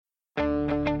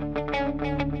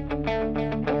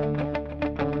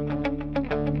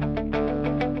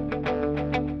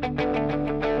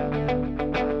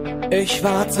Ich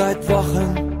warte seit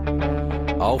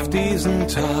Wochen auf diesen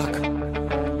Tag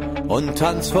und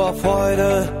tanz vor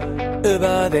Freude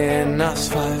über den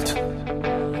Asphalt.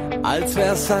 Als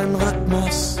wär's ein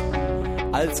Rhythmus,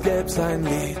 als gäb's ein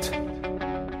Lied,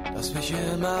 das mich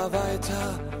immer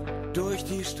weiter durch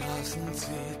die Straßen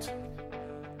zieht.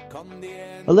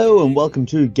 Hello and welcome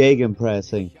to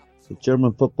Gegenpressing, the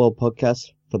German football podcast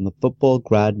from the Football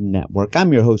Grad Network.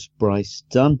 I'm your host, Bryce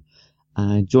Dunn,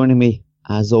 and joining me,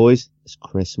 as always, is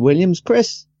Chris Williams.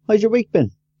 Chris, how's your week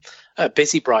been?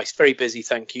 Busy, Bryce. Very busy,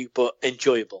 thank you, but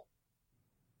enjoyable.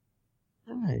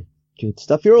 Aye, good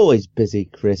stuff. You're always busy,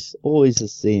 Chris. Always the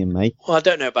same, mate. Well, I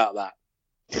don't know about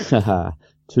that.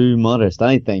 Too modest,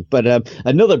 I think. But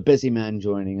another busy man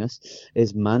joining us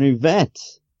is Manu Vet.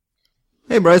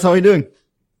 Hey, Bryce, how are you doing?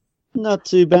 Not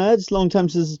too bad. It's a long time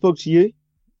since I spoke to you.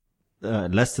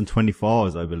 Less than 24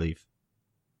 hours, I believe.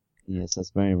 Yes, that's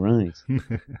very right.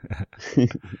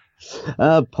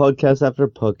 Podcast after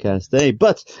podcast, eh?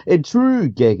 But in true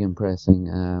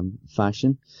gegenpressing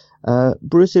fashion,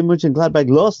 Borussia Mönchengladbach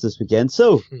lost this weekend,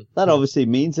 so that obviously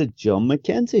means that John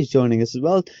McKenzie is joining us as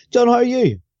well. John, how are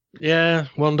you? Yeah,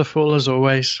 wonderful as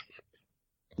always.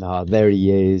 Ah, there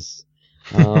he is.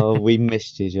 Oh, we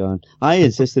missed you, John. I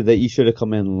insisted that you should have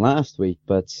come in last week,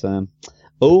 but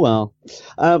oh well.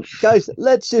 Guys,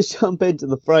 let's just jump into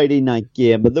the Friday night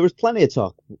game. But there was plenty of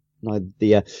talk now that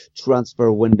the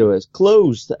transfer window is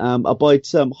closed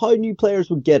about how new players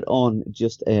would get on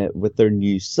just with their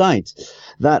new sites.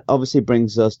 That obviously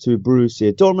brings us to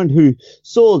Borussia Dortmund, who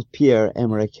sold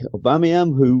Pierre-Emerick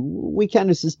Aubameyang, who we kind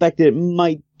of suspected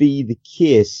might be the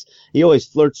case. He always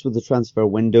flirts with the transfer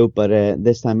window, but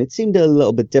this time it seemed a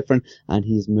little bit different, and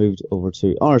he's moved over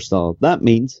to Arsenal. That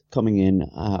means coming in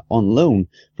on loan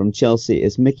from Chelsea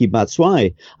is Michy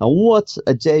Batshuayi, and what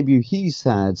a debut he's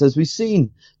had. As we've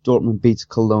seen, Dortmund beats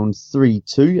Cologne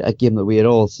 3-2, a game that we had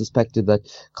all suspected that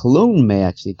Cologne may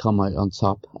actually come out on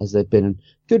top, as they've been in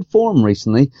good form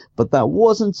recently, but that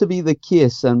wasn't to be the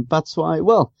case, and Batshuayi,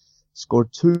 well,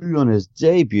 scored 2 on his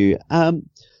debut.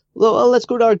 Well, let's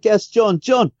go to our guest, John.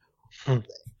 John,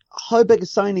 how big a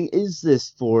signing is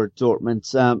this for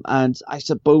Dortmund? And I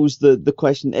suppose the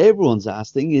question everyone's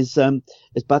asking is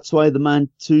Batshuayi the man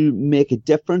to make a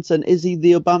difference, and is he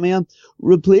the Aubameyang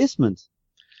replacement?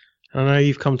 I know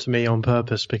you've come to me on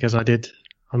purpose because I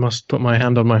must put my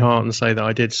hand on my heart and say that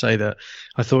I did say that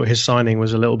I thought his signing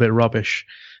was a little bit rubbish.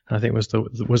 I think was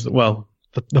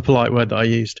the polite word that I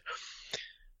used.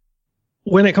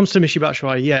 When it comes to Michy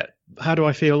Batshuayi, how do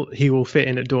I feel he will fit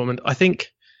in at Dortmund? I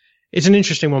think it's an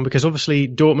interesting one because obviously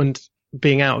Dortmund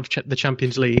being out of the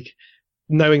Champions League,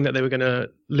 knowing that they were going to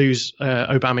lose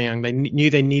Aubameyang, they knew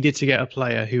they needed to get a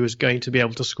player who was going to be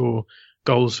able to score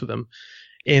goals for them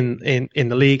in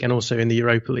the league and also in the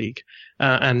Europa League.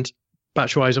 And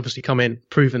Batshuayi has obviously come in,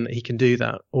 proven that he can do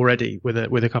that already with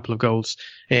a couple of goals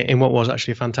in what was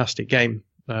actually a fantastic game,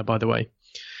 by the way.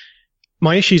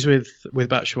 My issues with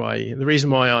Batshuayi, the reason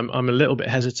why I'm a little bit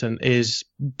hesitant is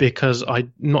because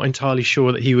I'm not entirely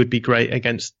sure that he would be great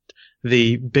against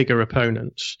the bigger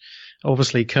opponents.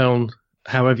 Obviously, Köln,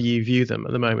 however you view them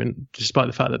at the moment, despite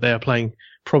the fact that they are playing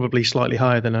probably slightly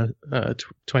higher than a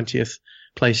 20th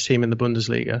place team in the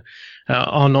Bundesliga,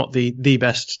 are not the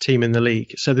best team in the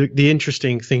league. So the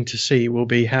interesting thing to see will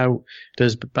be how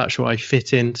does Batshuayi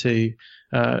fit into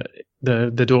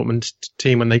the Dortmund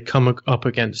team when they come up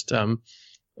against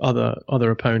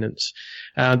other opponents.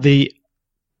 The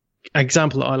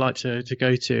example that I like to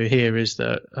go to here is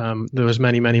that there was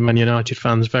many Man United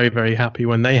fans very, very happy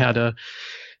when they had a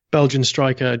Belgian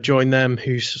striker join them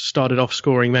who started off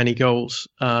scoring many goals,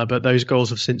 but those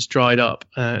goals have since dried up,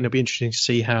 and it'll be interesting to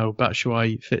see how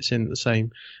Batshuayi fits in at the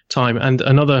same time. And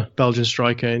another Belgian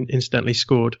striker incidentally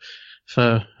scored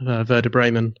for Werder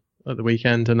Bremen at the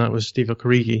weekend, and that was Divock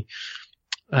Origi.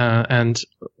 And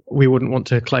we wouldn't want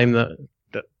to claim that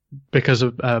because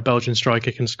a Belgian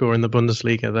striker can score in the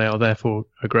Bundesliga, they are therefore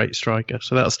a great striker.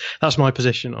 So that's my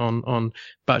position on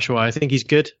Batshuayi. I think he's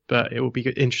good, but it will be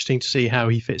interesting to see how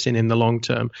he fits in the long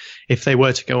term. If they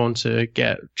were to go on to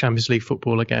get Champions League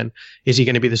football again, is he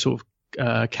going to be the sort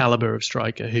of caliber of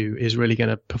striker who is really going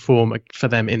to perform for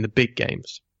them in the big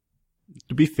games?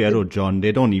 To be fair though, John,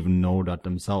 they don't even know that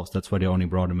themselves. That's why they only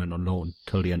brought him in on loan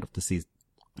till the end of the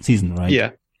season, right?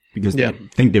 Yeah. Because I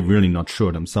think they're really not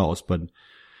sure themselves, but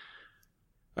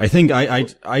I think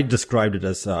I described it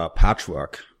as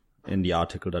patchwork in the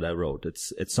article that I wrote.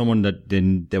 It's someone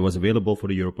that was available for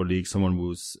the Europa League, someone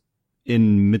who's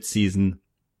in mid-season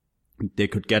they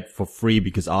could get for free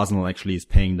because Arsenal actually is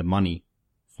paying the money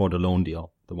for the loan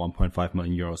deal, the 1.5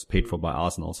 million euros paid for by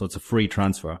Arsenal. So it's a free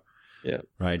transfer. Yeah.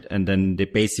 Right. And then they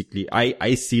basically,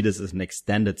 I see this as an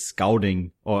extended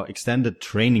scouting or extended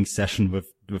training session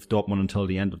with Dortmund until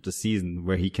the end of the season,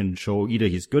 where he can show either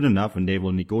he's good enough and they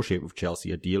will negotiate with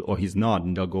Chelsea a deal, or he's not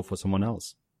and they'll go for someone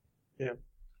else. Yeah.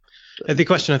 The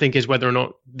question, I think, is whether or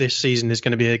not this season is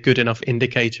going to be a good enough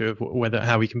indicator of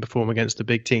how he can perform against the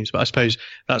big teams. But I suppose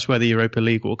that's where the Europa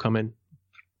League will come in.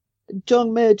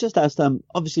 John, may I just ask,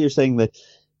 obviously you're saying that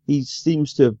he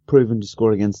seems to have proven to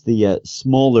score against the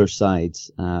smaller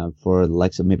sides for the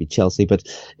likes of maybe Chelsea, but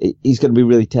he's going to be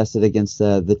really tested against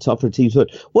the tougher teams.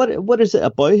 But what is it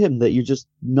about him that you're just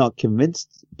not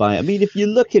convinced by? I mean, if you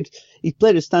look at, he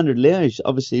played at Standard Liège,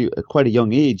 obviously at quite a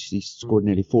young age. He scored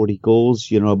nearly 40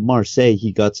 goals. You know, Marseille,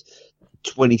 he got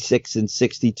 26 and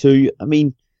 62. I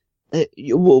mean,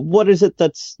 what is it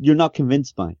that's you're not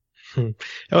convinced by?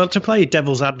 Well, to play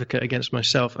devil's advocate against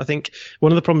myself, I think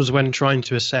one of the problems when trying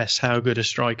to assess how good a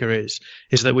striker is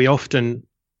that we often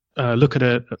look at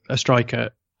a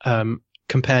striker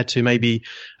compared to maybe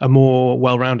a more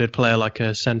well-rounded player like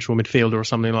a central midfielder or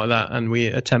something like that, and we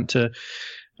attempt to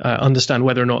understand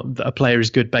whether or not a player is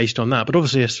good based on that. But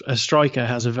obviously a striker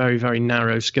has a very, very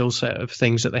narrow skill set of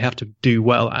things that they have to do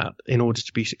well at in order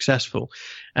to be successful.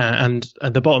 And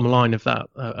the bottom line of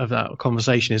that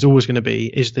conversation is always going to be,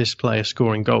 is this player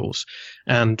scoring goals?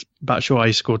 And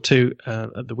Batshuayi scored 2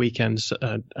 at the weekends.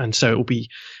 And so it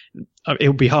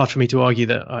will be hard for me to argue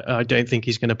that I don't think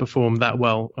he's going to perform that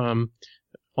well,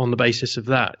 on the basis of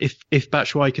that. If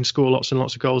Batshuayi can score lots and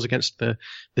lots of goals against the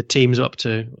teams up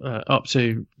to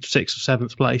 6th or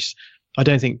 7th place, I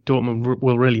don't think Dortmund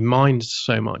will really mind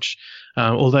so much.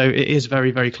 Although it is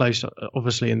very, very close,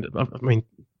 obviously, second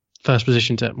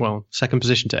position to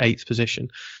 8th position.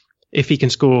 If he can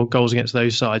score goals against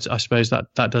those sides, I suppose that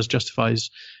does justify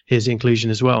his inclusion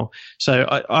as well. So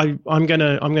I'm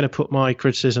gonna put my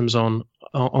criticisms on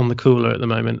the cooler at the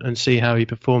moment and see how he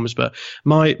performs. But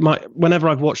my whenever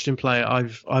I've watched him play,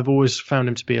 I've always found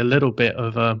him to be a little bit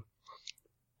of a.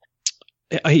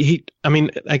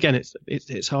 Again,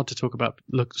 it's hard to talk about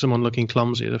someone looking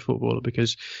clumsy as a footballer,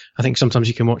 because I think sometimes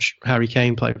you can watch Harry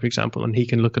Kane play, for example, and he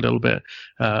can look a little bit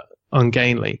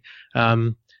ungainly.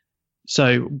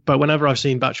 But whenever I've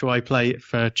seen Batshuayi play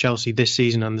for Chelsea this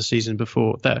season and the season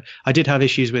before, I did have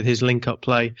issues with his link-up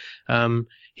play.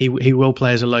 He will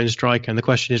play as a lone striker, and the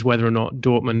question is whether or not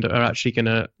Dortmund are actually going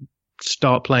to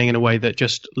start playing in a way that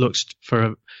just looks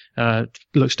to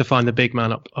find the big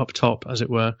man up top, as it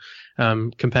were,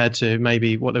 compared to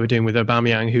maybe what they were doing with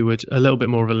Aubameyang, who was a little bit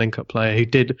more of a link-up player, who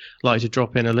did like to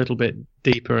drop in a little bit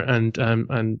deeper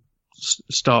and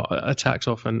start attacks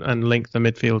off and link the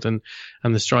midfield and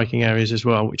the striking areas as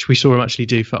well, which we saw him actually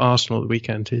do for Arsenal at the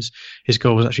weekend. His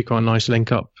goal was actually quite a nice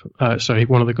link up.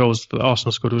 One of the goals that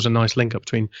Arsenal scored was a nice link up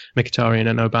between Mkhitaryan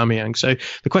and Aubameyang. So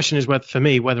the question is whether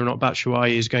or not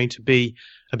Batshuayi is going to be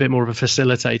a bit more of a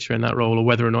facilitator in that role, or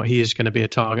whether or not he is going to be a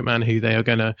target man who they're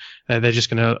just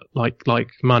going to,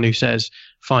 like Manu says,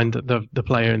 find the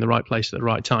player in the right place at the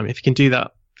right time. If he can do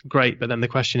that, great. But then the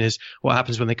question is, what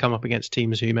happens when they come up against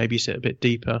teams who maybe sit a bit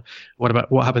deeper?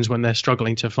 What happens when they're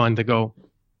struggling to find the goal?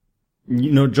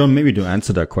 You know, John, maybe to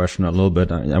answer that question a little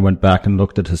bit, I went back and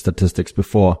looked at his statistics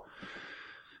before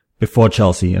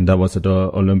Chelsea, and that was at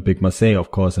the Olympique Marseille, of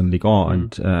course, in Ligue 1.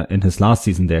 And in his last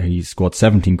season there, he scored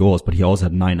 17 goals, but he also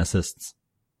had 9 assists.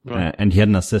 Right. And he had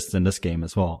an assist in this game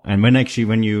as well. And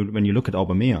when you look at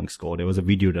Aubameyang's score, there was a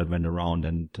video that went around,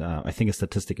 and I think a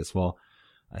statistic as well.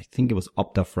 I think it was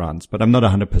Opta France, but I'm not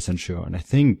 100% sure. And I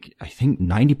think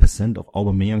 90% of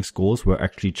Aubameyang's goals were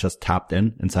actually just tapped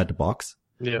inside the box.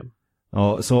 Yeah.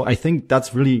 So I think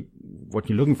that's really what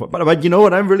you're looking for. But you know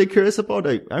what I'm really curious about?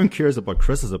 I'm curious about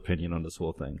Chris's opinion on this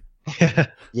whole thing.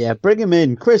 Yeah, bring him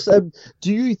in. Chris,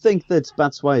 do you think that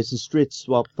Batshuayi is a straight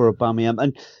swap for Aubameyang?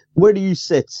 And where do you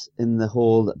sit in the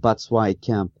whole Batshuayi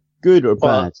camp? Good or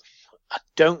bad? I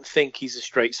don't think he's a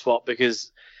straight swap,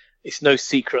 because it's no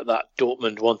secret that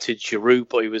Dortmund wanted Giroud,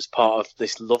 but he was part of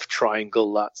this love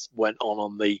triangle that went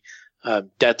on the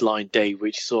deadline day,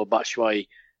 which saw Batshuayi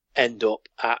end up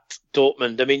at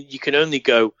Dortmund. I mean, you can only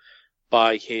go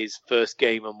by his first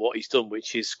game and what he's done,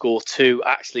 which is score 2.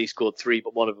 Actually, he scored 3,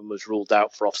 but one of them was ruled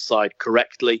out for offside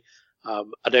correctly.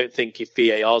 I don't think if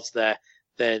VAR's there,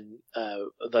 then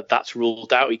that's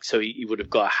ruled out. So he would have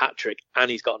got a hat-trick,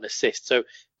 and he's got an assist. So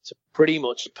it's pretty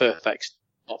much a perfect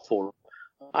spot for him.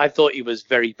 I thought he was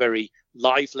very, very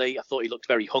lively. I thought he looked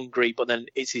very hungry, but then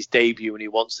it's his debut and he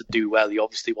wants to do well. He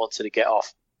obviously wanted to get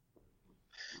off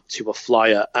to a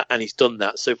flyer, and he's done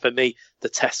that. So for me, the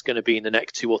test's going to be in the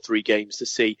next 2 or 3 games to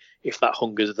see if that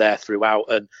hunger's there throughout.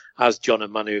 And as John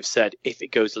and Manu have said, if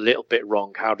it goes a little bit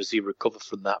wrong, how does he recover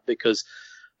from that? Because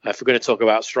If we're going to talk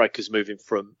about strikers moving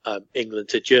from England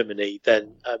to Germany,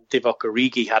 then Divock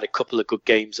Origi had a couple of good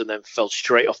games and then fell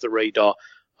straight off the radar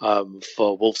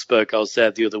for Wolfsburg. I was there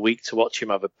the other week to watch him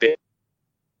have a bit.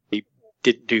 He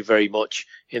didn't do very much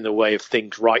in the way of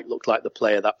things right. Looked like the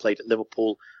player that played at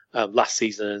Liverpool last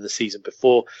season and the season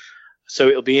before. So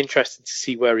it'll be interesting to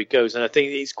see where he goes. And I think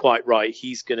he's quite right.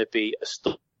 He's going to be a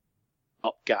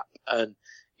stopgap. And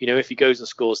if he goes and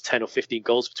scores 10 or 15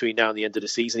 goals between now and the end of the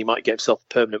season, he might get himself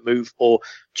a permanent move, or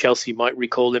Chelsea might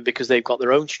recall him because they've got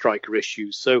their own striker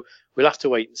issues. So we'll have to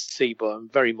wait and see. But I'm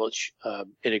very much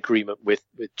in agreement with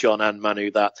John and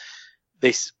Manu that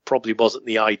this probably wasn't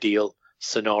the ideal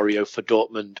scenario for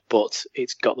Dortmund, but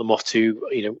it's got them off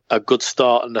to a good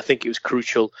start. And I think it was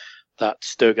crucial that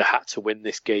Stöger had to win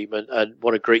this game. And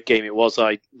what a great game it was.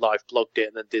 I live blogged it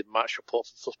and then did match report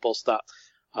for Football Stat.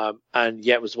 And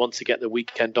it was one to get the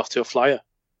weekend off to a flyer.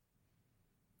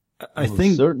 I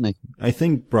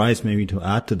think, Bryce, maybe to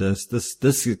add to this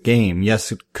game,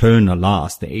 yes, Köln are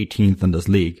last, the 18th in this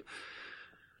league.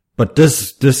 But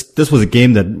this was a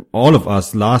game that all of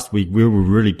us last week, we were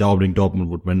really doubting Dortmund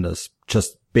would win this,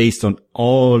 just based on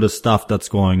all the stuff that's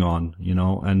going on,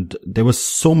 and there was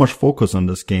so much focus on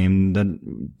this game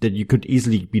that you could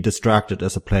easily be distracted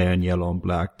as a player in yellow and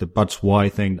black. The Batshuayi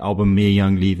thing,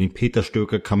 Aubameyang leaving, Peter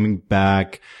Stöger coming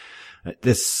back.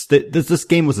 This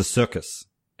game was a circus.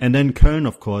 And then Köln,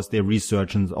 of course, their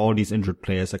resurgence, all these injured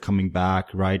players are coming back,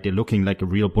 right? They're looking like a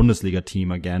real Bundesliga team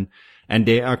again. And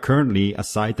they are currently a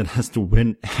side that has to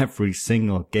win every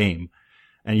single game.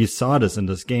 And you saw this in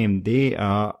this game. They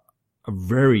are a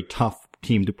very tough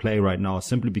team to play right now,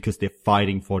 simply because they're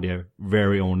fighting for their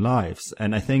very own lives.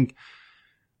 And I think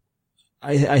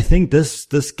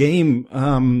this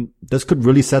game, this could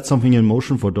really set something in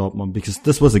motion for Dortmund, because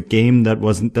this was a game that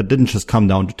didn't just come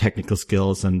down to technical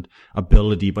skills and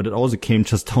ability, but it also came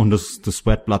just down to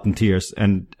sweat, blood and tears.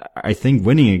 And I think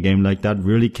winning a game like that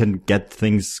really can get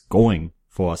things going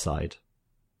for a side.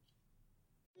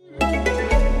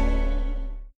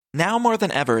 Now more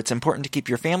than ever, it's important to keep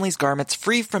your family's garments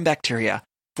free from bacteria.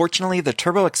 Fortunately, the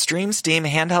Turbo Extreme Steam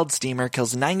handheld steamer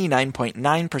kills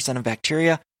 99.9% of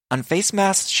bacteria on face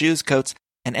masks, shoes, coats,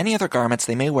 and any other garments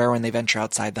they may wear when they venture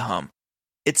outside the home.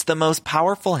 It's the most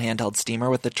powerful handheld steamer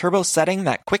with the turbo setting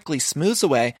that quickly smooths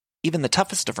away even the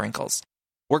toughest of wrinkles.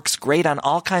 Works great on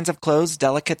all kinds of clothes,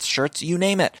 delicates, shirts, you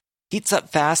name it. Heats up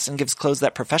fast and gives clothes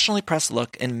that professionally pressed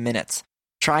look in minutes.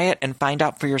 Try it and find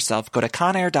out for yourself. Go to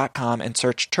conair.com and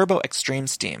search Turbo Extreme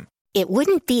Steam. It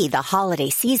wouldn't be the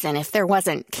holiday season if there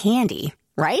wasn't candy,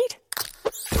 right?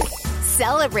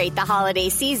 Celebrate the holiday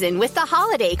season with the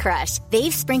Holiday Crush.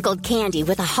 They've sprinkled candy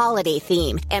with a holiday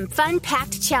theme and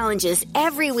fun-packed challenges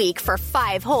every week for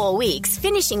 5 whole weeks,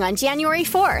 finishing on January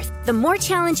 4th. The more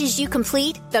challenges you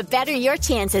complete, the better your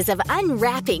chances of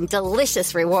unwrapping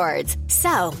delicious rewards.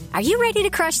 So, are you ready to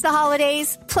crush the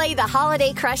holidays? Play the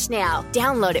Holiday Crush now.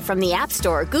 Download it from the App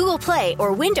Store, Google Play,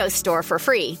 or Windows Store for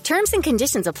free. Terms and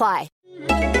conditions apply.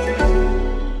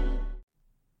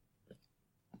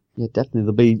 Yeah, definitely.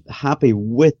 They'll be happy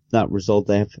with that result.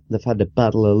 They've had to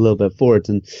battle a little bit for it,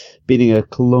 and beating a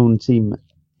Cologne team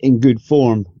in good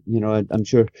form, I'm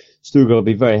sure Stöger will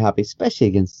be very happy, especially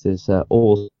against his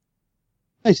old.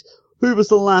 Nice. Who was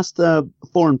the last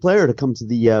foreign player to come to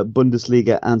the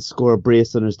Bundesliga and score a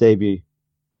brace on his debut?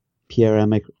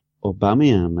 Pierre-Emerick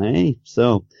Aubameyang, eh?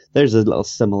 So there's a little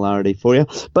similarity for you.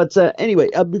 But anyway,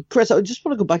 Chris, I just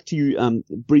want to go back to you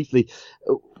briefly.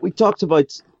 We talked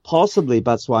about possibly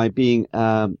Batshuayi being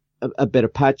a bit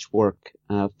of patchwork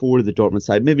for the Dortmund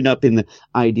side, maybe not being the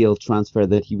ideal transfer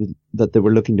that they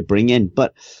were looking to bring in.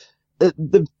 But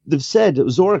they've said,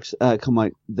 Zoric's come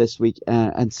out this week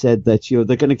and said that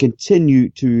they're going to continue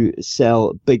to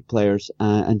sell big players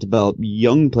and develop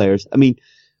young players. I mean,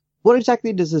 what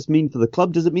exactly does this mean for the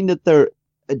club? Does it mean that they're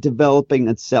a developing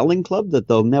and selling club, that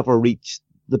they'll never reach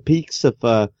the peaks of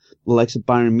the likes of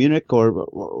Bayern Munich, or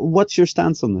what's your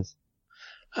stance on this?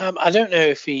 I don't know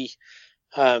if he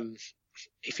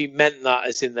meant that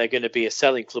as in they're going to be a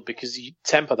selling club, because you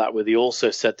temper that with he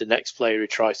also said the next player who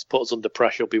tries to put us under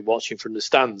pressure will be watching from the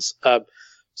stands.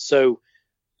 So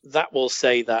that will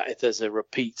say that if there's a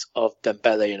repeat of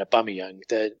Dembele and Aubameyang,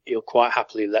 then he'll quite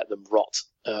happily let them rot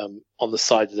on the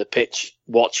side of the pitch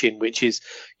watching, which is,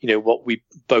 what we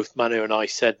both, Manu and I,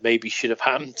 said maybe should have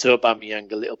happened to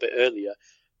Aubameyang a little bit earlier.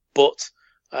 But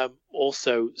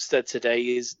also said today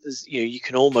is you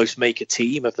can almost make a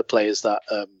team of the players that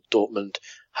Dortmund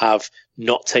have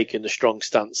not taken the strong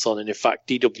stance on. And in fact,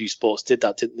 DW Sports did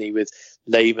that, didn't they, with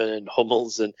Lehmann and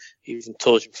Hummels, and even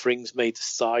Torgen Frings made the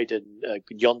side, and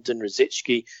Yondon,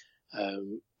 Rosicky,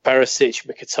 Perisic,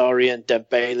 Mkhitaryan,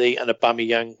 Dembele, and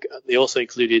Aubameyang. They also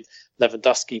included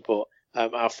Lewandowski, but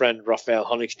our friend Raphael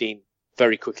Honigstein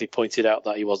very quickly pointed out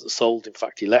that he wasn't sold. In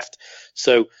fact, he left.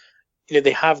 So,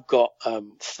 they have got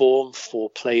form for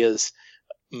players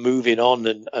moving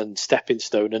on and stepping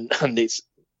stone, and it's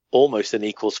almost an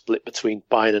equal split between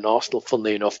Bayern and Arsenal,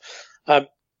 funnily enough. I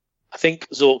think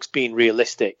Zorc's being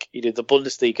realistic. The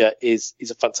Bundesliga is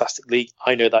a fantastic league.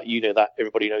 I know that, you know that,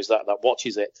 everybody knows that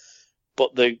watches it.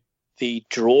 But the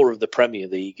draw of the Premier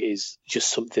League is just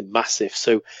something massive.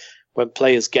 So when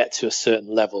players get to a certain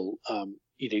level,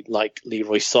 like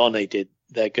Leroy Sané did,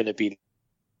 they're going to be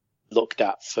looked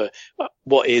at for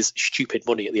what is stupid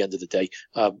money at the end of the day.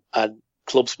 And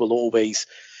clubs will always,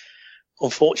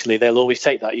 unfortunately, they'll always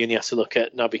take that. You only have to look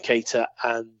at Naby Keita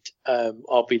and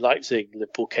RB Leipzig.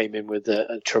 Liverpool came in with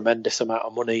a tremendous amount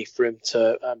of money for him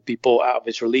to be bought out of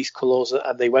his release clause,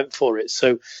 and they went for it.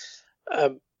 So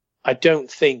I don't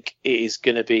think it is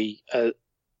going to be a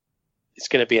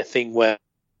thing where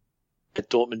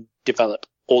Dortmund develop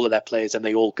all of their players and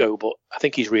they all go. But I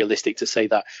think he's realistic to say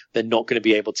that they're not going to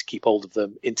be able to keep hold of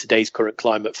them in today's current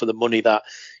climate for the money that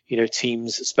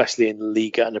teams, especially in the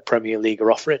Liga and the Premier League,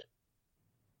 are offering.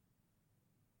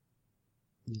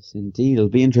 Yes, indeed. It'll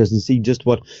be interesting to see just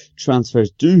what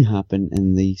transfers do happen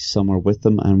in the summer with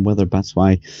them and whether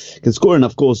Batshuayi can score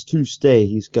enough goals to stay.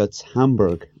 He's got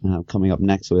Hamburg coming up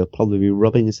next, so he'll probably be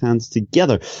rubbing his hands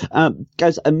together.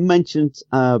 Guys, I mentioned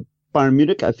Bayern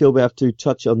Munich. I feel we have to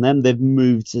touch on them. They've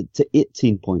moved to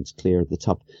 18 points clear at the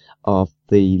top of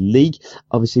the league.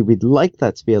 Obviously, we'd like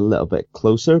that to be a little bit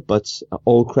closer, but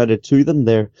all credit to them.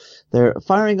 They're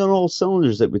firing on all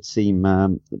cylinders, it would seem.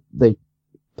 They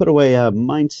put away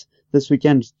Mainz this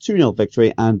weekend, 2-0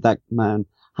 victory, and that man,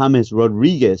 James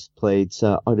Rodriguez, played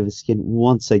out of his skin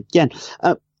once again.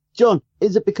 John,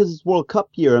 is it because it's World Cup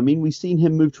year? I mean, we've seen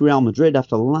him move to Real Madrid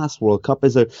after the last World Cup.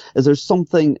 Is there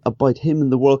something about him in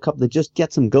the World Cup that just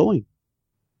gets him going?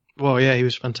 Well, yeah, he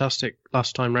was fantastic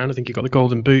last time round. I think he got the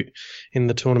Golden Boot in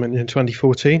the tournament in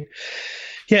 2014.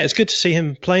 Yeah, it's good to see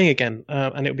him playing again,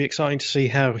 and it'll be exciting to see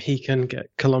how he can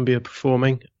get Colombia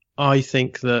performing. I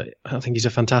think he's a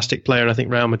fantastic player, and I think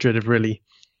Real Madrid have really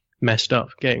messed up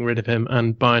getting rid of him,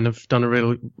 and Bayern have done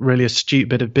a really astute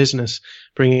bit of business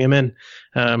bringing him in.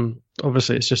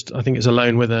 Obviously, I think it's a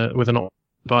loan with an option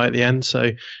buy at the end,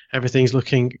 so everything's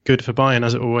looking good for Bayern,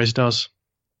 as it always does.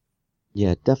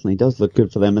 Yeah, it definitely does look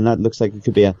good for them, and that looks like it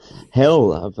could be a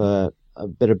hell of a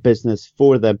bit of business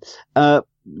for them.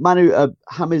 Manu,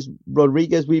 James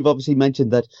Rodriguez, we've obviously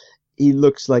mentioned that he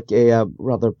looks like a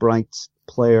rather bright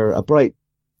player, a bright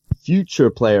future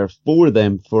player for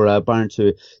them, for Bayern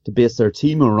to base their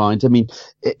team around. I mean,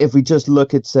 if we just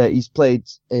look at, he's played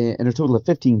in a total of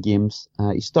 15 games.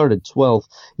 He started 12.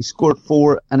 He scored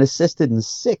 4 and assisted in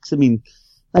 6. I mean,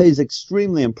 that is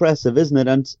extremely impressive, isn't it?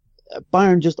 And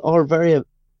Bayern just are very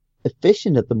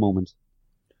efficient at the moment.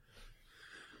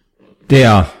 They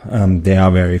are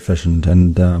very efficient,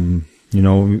 and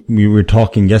we were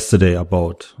talking yesterday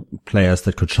about players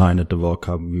that could shine at the World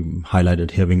Cup. We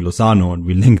highlighted Hirving Lozano, and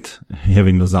we linked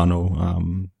Hirving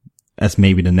Lozano as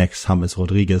maybe the next James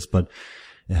Rodriguez. But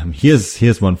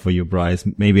here's one for you, Bryce.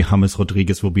 Maybe James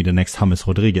Rodriguez will be the next James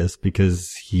Rodriguez,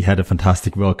 because he had a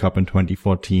fantastic World Cup in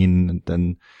 2014 and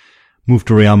then moved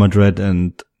to Real Madrid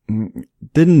and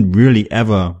didn't really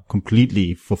ever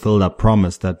completely fulfill that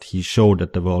promise that he showed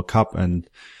at the World Cup, and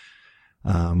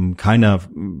kind of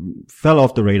fell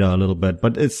off the radar a little bit,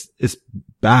 but it's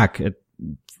back at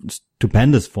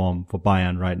stupendous form for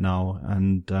Bayern right now,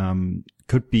 and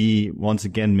could be once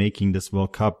again making this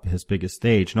World Cup his biggest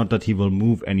stage. Not that he will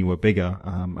move anywhere bigger.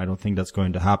 I don't think that's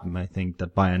going to happen. I think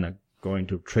that Bayern are going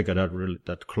to trigger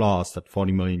that clause, that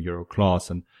 40 million euro clause,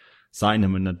 and sign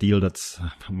him in a deal that's,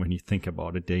 when you think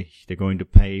about it, they're going to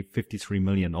pay 53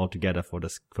 million altogether for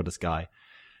this guy.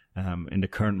 In the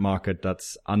current market,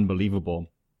 that's unbelievable.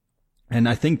 And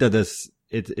I think that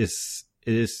it is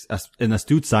an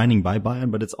astute signing by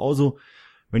Bayern, but it's also,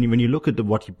 when you look at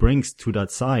what he brings to that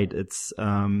side, it's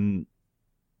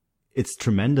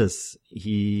tremendous.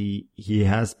 He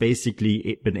has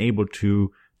basically been able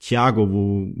to, Thiago,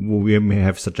 who we may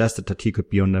have suggested that he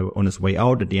could be on his way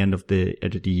out at the end of the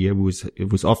year, who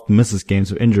often misses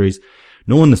games with injuries.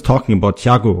 No one is talking about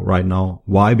Thiago right now.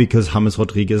 Why? Because James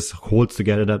Rodriguez holds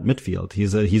together that midfield.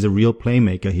 He's a real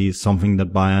playmaker. He's something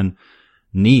that Bayern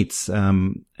needs.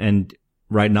 And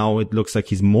right now it looks like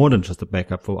he's more than just a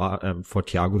backup for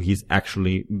Thiago. He's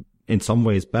actually in some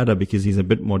ways better, because he's a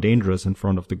bit more dangerous in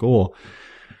front of the goal.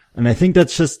 And I think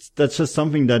that's just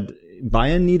something that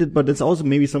Bayern needed, but it's also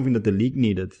maybe something that the league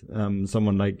needed.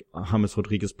 Someone like James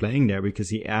Rodriguez playing there, because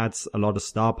he adds a lot of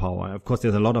star power. Of course,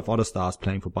 there's a lot of other stars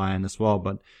playing for Bayern as well,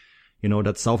 but you know,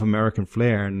 that South American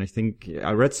flair. And I think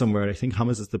I read somewhere, I think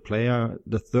James is the player,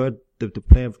 the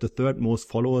player of the third most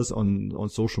followers on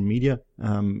social media.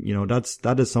 You know,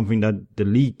 that is something that the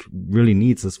league really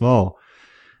needs as well.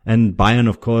 And Bayern,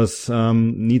 of course,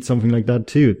 needs something like that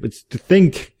too. It's to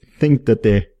think that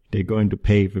they're going to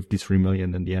pay 53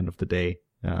 million in the end of the day,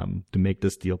 to make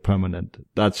this deal permanent.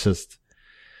 That's just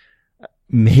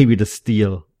maybe the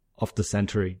steal of the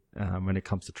century, when it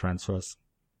comes to transfers.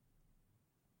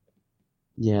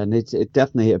 Yeah, and it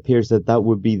definitely appears that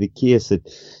would be the case. It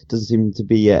doesn't seem to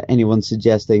be anyone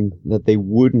suggesting that they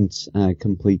wouldn't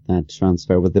complete that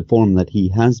transfer with the form that he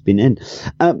has been in.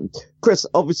 Chris,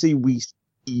 obviously we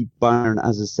see Bayern,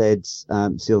 as I said,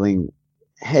 sailing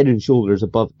head and shoulders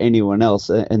above anyone else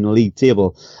in the league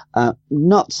table.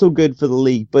 Not so good for the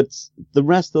league, but the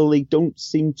rest of the league don't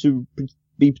seem to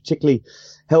be particularly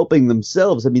helping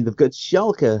themselves. I mean, they've got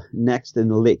Schalke next in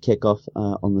the late kickoff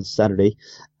on the Saturday.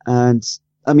 And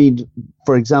I mean,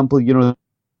 for example, you know,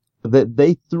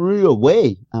 they threw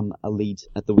away a lead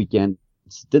at the weekend,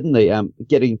 didn't they?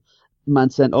 Getting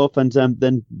man sent off and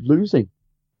then losing.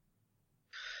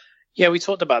 Yeah, we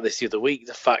talked about this the other week,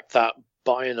 the fact that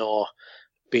Bayern are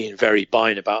being very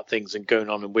Bayern about things and going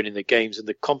on and winning the games, and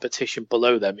the competition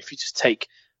below them. If you just take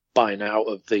Bayern out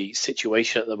of the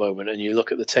situation at the moment and you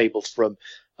look at the table from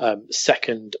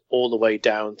second all the way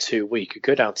down to, well, you could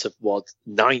go down to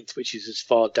ninth, which is as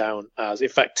far down as, in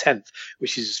fact, 10th,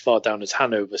 which is as far down as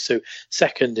Hanover. So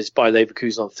second is Bayer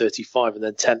Leverkusen on 35, and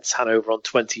then 10th Hanover on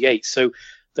 28. So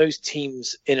those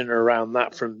teams in and around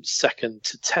that from second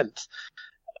to 10th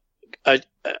are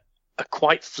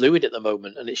quite fluid at the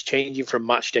moment, and it's changing from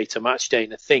match day to match day.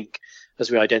 And I think,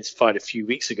 as we identified a few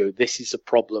weeks ago, this is a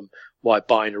problem why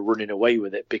Bayern are running away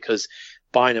with it, because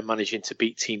Bayern are managing to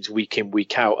beat teams week in,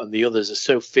 week out, and the others are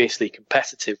so fiercely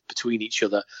competitive between each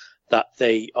other that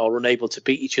they are unable to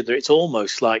beat each other. It's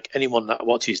almost like, anyone that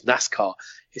watches NASCAR,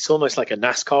 it's almost like a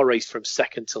NASCAR race from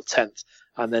second till 10th,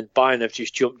 and then Bayern have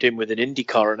just jumped in with an Indy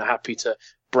car and are happy to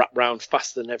brat round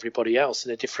faster than everybody else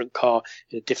in a different car,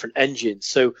 in a different engine.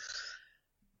 So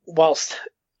whilst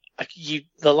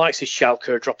the likes of Schalke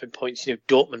are dropping points, you know,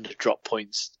 Dortmund have dropped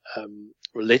points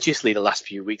religiously the last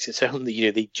few weeks. It's only, you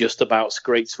know, they just about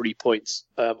scraped 3 points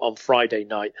on Friday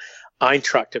night.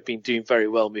 Eintracht have been doing very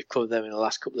well, and we've covered them in the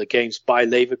last couple of games. Bayer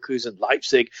Leverkusen,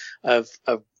 Leipzig have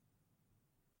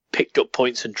picked up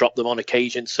points and dropped them on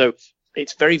occasion. So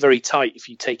it's very, very tight if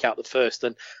you take out the first.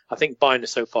 And I think Bayern are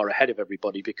so far ahead of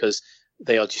everybody because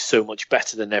they are just so much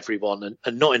better than everyone,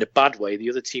 and not in a bad way. The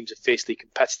other teams are fiercely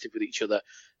competitive with each other.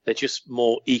 They're just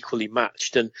more equally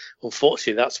matched. And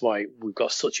unfortunately, that's why we've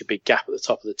got such a big gap at the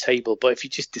top of the table. But if you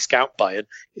just discount Bayern,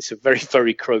 it's a very,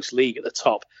 very close league at the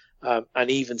top. And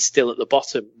even still at the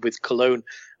bottom with Cologne,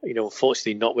 you know,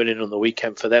 unfortunately not winning on the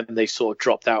weekend for them, they sort of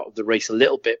dropped out of the race a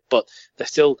little bit, but they're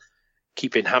still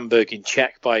keeping Hamburg in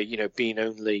check by, you know, being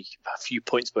only a few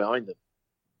points behind them.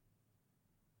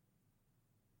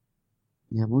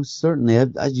 Yeah, most certainly.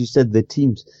 As you said, the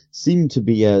teams seem to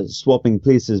be swapping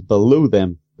places below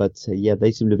them, but yeah,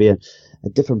 they seem to be a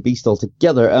different beast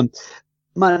altogether.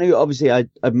 Manu, obviously,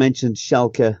 I've mentioned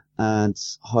Schalke and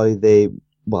how they,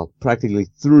 well, practically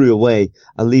threw away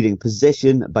a leading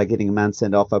position by getting a man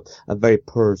sent off a very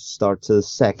poor start to the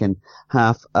second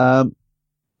half.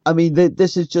 I mean,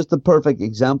 this is just the perfect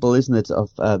example, isn't it,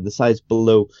 of the sides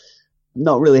below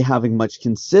not really having much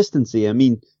consistency. I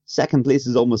mean, second place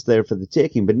is almost there for the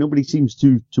taking, but nobody seems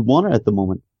to want it at the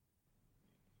moment.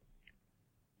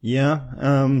 Yeah,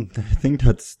 I think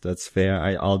that's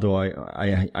fair. Although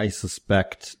I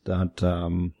suspect that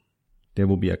there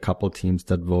will be a couple teams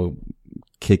that will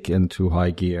kick into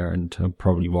high gear and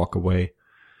probably walk away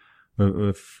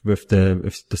with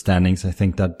the standings. I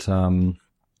think that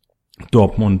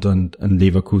Dortmund and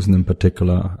Leverkusen in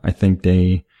particular, I think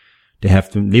they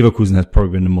have to. Leverkusen has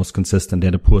probably been the most consistent. They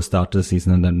had a poor start this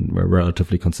season and then were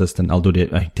relatively consistent, although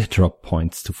they drop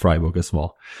points to Freiburg as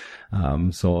well.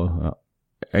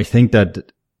 I think that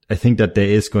there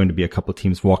is going to be a couple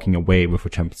teams walking away with a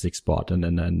Champions League spot, and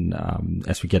then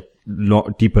as we get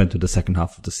deeper into the second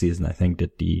half of the season, I think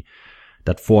that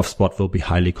that fourth spot will be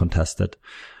highly contested.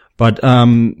 But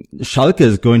Schalke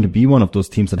is going to be one of those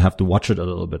teams that have to watch it a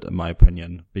little bit, in my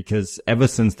opinion, because ever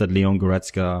since that Leon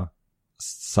Goretzka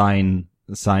signing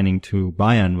to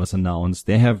Bayern was announced,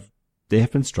 they have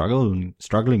been struggling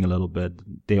a little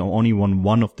bit. They only won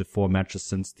one of the 4 matches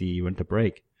since the winter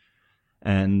break.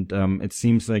 And it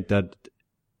seems like that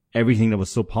everything that was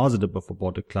so positive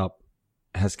about the club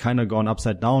has kind of gone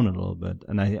upside down a little bit.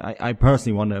 And I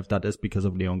personally wonder if that is because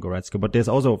of Leon Goretzka. But there's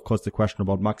also, of course, the question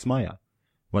about Max Meyer.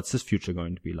 What's his future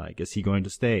going to be like? Is he going to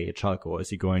stay at Schalke, or is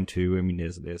he going to, I mean,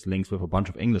 there's links with a bunch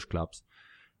of English clubs.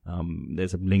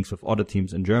 There's links with other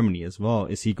teams in Germany as well.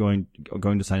 Is he going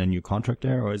to sign a new contract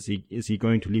there, or is he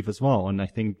going to leave as well? And I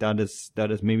think that is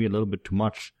maybe a little bit too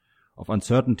much of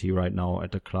uncertainty right now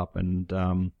at the club. And,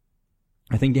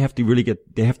 I think they have to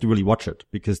really watch it,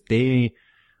 because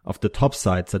of the top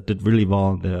sides that did really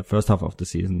well the first half of the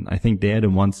season, I think they're the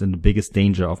ones in the biggest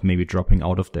danger of maybe dropping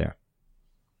out of there.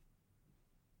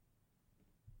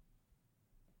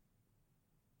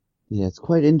 Yeah, it's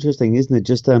quite interesting, isn't it?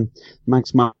 Just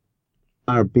Max Meyer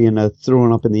being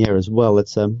thrown up in the air as well.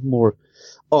 It's more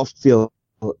off-field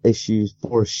issues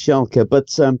for Schalke.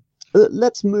 But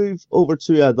let's move over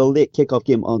to the late kickoff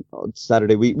game on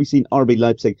Saturday. We've seen RB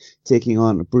Leipzig taking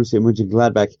on Borussia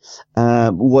Mönchengladbach.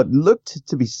 What looked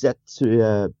to be set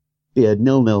to be a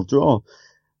 0-0 draw.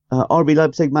 RB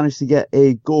Leipzig managed to get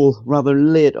a goal rather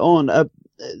late on.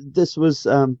 This was,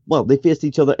 they faced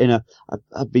each other in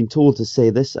I've been told to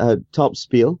say this, top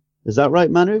spiel. Is that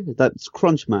right, Manu? That's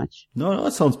crunch match. No,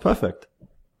 that sounds perfect.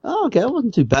 Oh, okay, that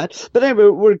wasn't too bad. But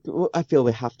anyway, I feel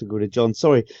we have to go to John.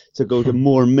 Sorry to go to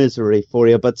more misery for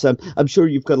you, but I'm sure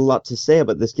you've got a lot to say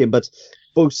about this game. But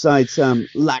both sides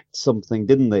lacked something,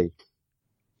 didn't they?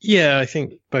 Yeah, I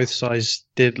think both sides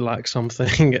did lack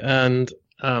something. And,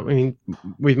 I mean,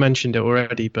 we've mentioned it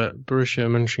already, but Borussia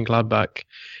Mönchengladbach,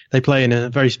 they play in a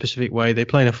very specific way. They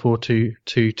play in a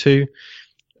 4-2-2-2.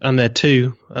 And their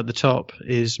two at the top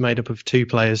is made up of two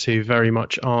players who very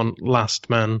much aren't last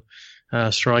man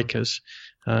strikers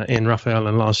in Raphael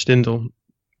and Lars Stindl.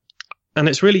 And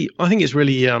I think it's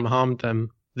really harmed them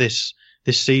this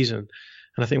season.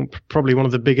 And I think probably one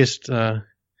of the biggest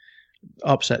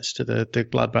upsets to the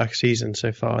Gladbach season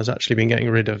so far has actually been getting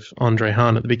rid of Andre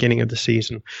Hahn at the beginning of the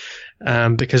season,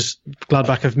 because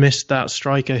Gladbach have missed that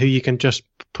striker who you can just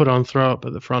put on throw up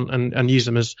at the front and use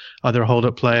them as either a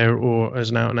hold-up player or as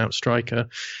an out-and-out striker.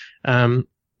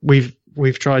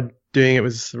 We've tried doing it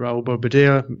with Raul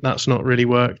Bobadilla. That's not really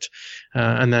worked.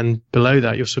 And then below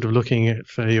that, you're sort of looking at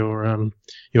for your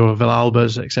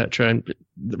Villalbas, etc. And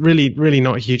really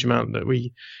not a huge amount that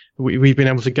we've been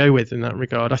able to go with in that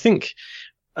regard. I think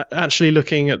actually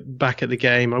looking back at the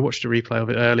game, I watched a replay of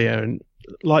it earlier, and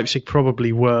Leipzig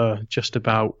probably were just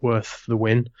about worth the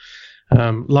win.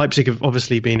 Leipzig have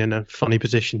obviously been in a funny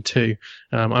position too.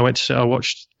 I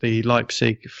watched the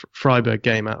Leipzig Freiburg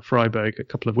game at Freiburg a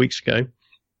couple of weeks ago.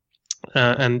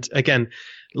 And again,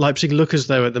 Leipzig look as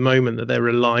though at the moment that they're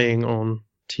relying on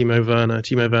Timo Werner.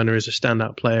 Timo Werner is a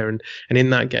standout player, and in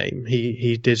that game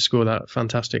he did score that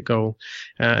fantastic goal.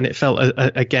 And it felt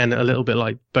again a little bit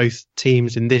like both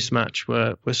teams in this match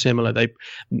were similar.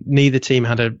 Neither team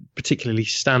had a particularly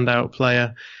standout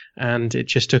player, and it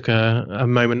just took a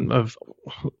moment of,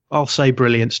 I'll say,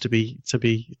 brilliance to be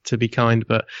kind,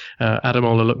 but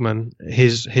Ademola Lookman,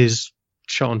 his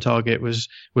shot on target was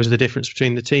the difference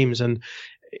between the teams. And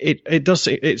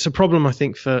it's a problem, I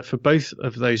think, for both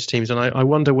of those teams. And I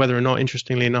wonder whether or not,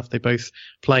 interestingly enough, they both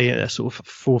play a sort of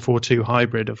 4-4-2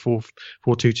 hybrid, a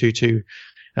 4-2-2-2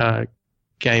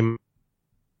 game.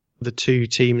 The two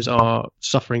teams are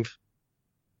suffering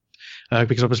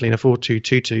because obviously in a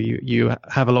 4-2-2-2 you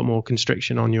have a lot more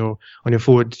constriction on your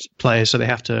forward players, so they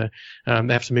have to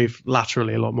move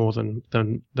laterally a lot more than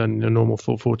a normal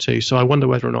 4-4-2. So I wonder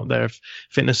whether or not there are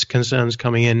fitness concerns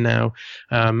coming in now,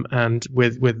 and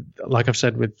with like I've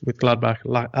said with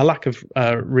Gladbach, a lack of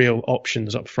real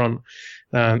options up front.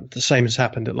 The same has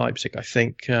happened at Leipzig. I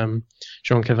think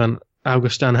Jean-Kevin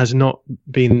Augustin has not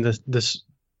been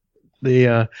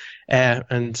the heir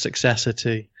and successor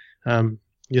to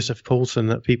Josef Poulsen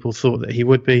that people thought that he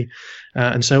would be,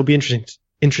 and so it'll be interesting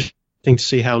to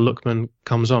see how Lookman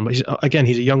comes on. But he's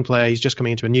a young player. He's just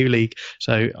coming into a new league,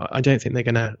 so I don't think they're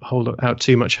going to hold out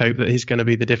too much hope that he's going to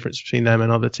be the difference between them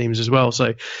and other teams as well.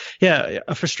 So, yeah,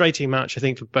 a frustrating match, I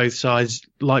think, for both sides.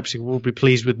 Leipzig will be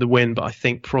pleased with the win, but I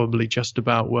think probably just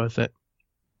about worth it.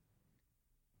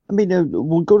 I mean,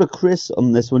 we'll go to Chris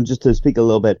on this one just to speak a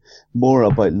little bit more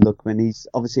about Lookman. He's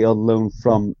obviously on loan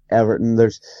from Everton.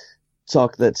 There's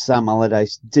talk that Sam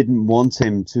Allardyce didn't want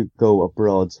him to go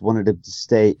abroad, wanted him to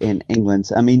stay in England.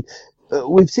 I mean,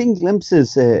 we've seen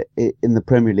glimpses in the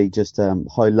Premier League just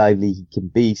how lively he can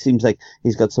be. Seems like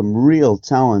he's got some real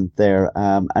talent there,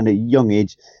 and at a young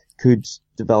age could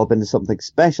develop into something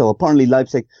special. Apparently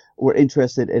Leipzig were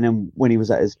interested in him when he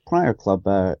was at his prior club,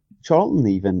 Charlton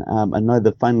even, and now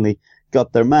they've finally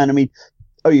got their man. I mean,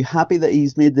 are you happy that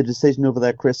he's made the decision over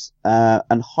there, Chris?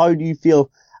 And how do you feel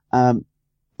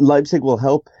Leipzig will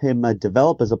help him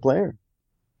develop as a player?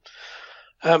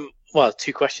 Well,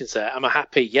 two questions there. Am I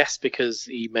happy? Yes, because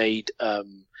he made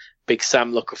Big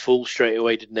Sam look a fool straight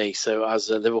away, didn't he? So as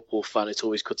a Liverpool fan, it's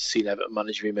always good to see an Everton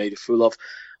manager he made a fool of.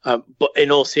 But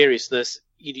in all seriousness,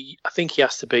 I think he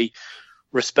has to be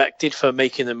respected for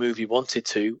making the move he wanted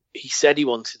to. He said he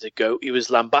wanted to go. He was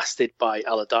lambasted by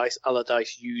Allardyce.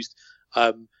 Allardyce used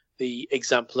the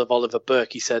example of Oliver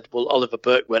Burke. He said, well, Oliver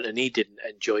Burke went and he didn't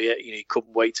enjoy it. He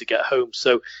couldn't wait to get home.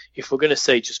 So if we're going to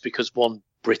say just because one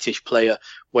British player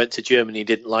went to Germany and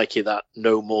didn't like it, that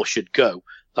no more should go,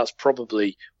 that's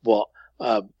probably what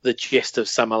the gist of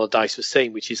Sam Allardyce was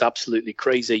saying, which is absolutely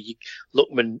crazy.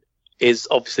 Lookman is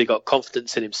obviously got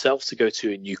confidence in himself to go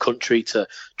to a new country, to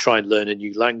try and learn a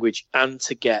new language, and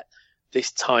to get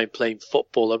this time playing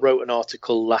football. I wrote an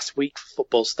article last week for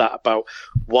Football Stat about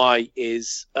why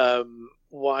is the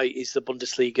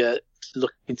Bundesliga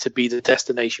looking to be the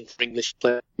destination for English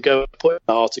players. Go and put in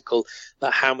an article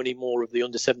that how many more of the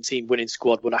under-17 winning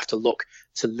squad would have to look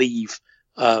to leave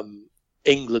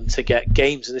England to get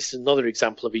games. And this is another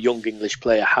example of a young English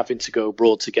player having to go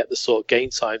abroad to get the sort of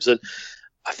game times. And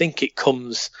I think it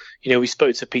comes, we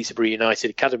spoke to Peterborough United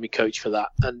academy coach for that,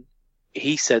 and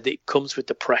he said it comes with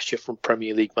the pressure from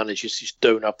Premier League managers who just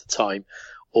don't have the time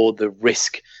or the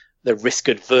risk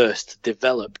adverse to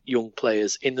develop young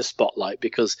players in the spotlight.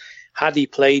 Because had he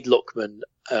played Lookman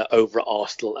over at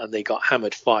Arsenal and they got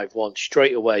hammered 5-1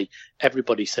 straight away,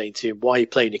 everybody's saying to him, why are you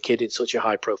playing a kid in such a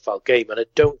high profile game? And I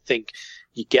don't think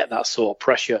you get that sort of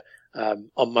pressure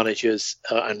on managers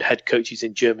and head coaches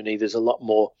in Germany. There's a lot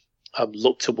more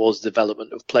look towards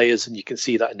development of players, and you can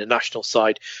see that in the national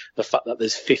side. The fact that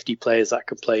there's 50 players that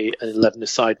can play an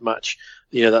 11-a-side match,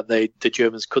 that the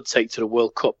Germans could take to the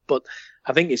World Cup. But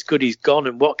I think it's good he's gone,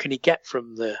 and what can he get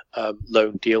from the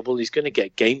loan deal? Well, he's going to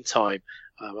get game time.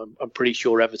 I'm pretty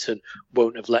sure Everton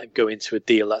won't have let him go into a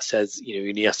deal that says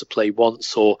he has to play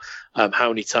once, or how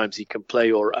many times he can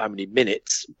play, or how many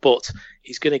minutes. But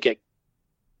he's going to get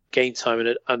game time in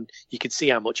it, and you can see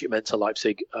how much it meant to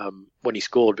Leipzig when he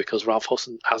scored, because Ralph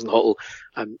Hasenhüttl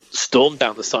stormed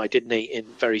down the side, didn't he, in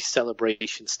very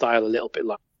celebration style, a little bit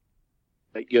like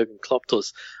Jurgen Klopp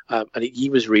does, and he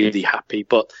was really happy.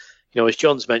 But as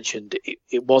John's mentioned,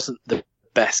 it wasn't the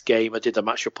best game. I did the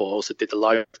match report, also did the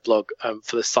live blog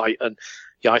for the site, and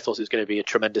I thought it was going to be a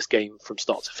tremendous game from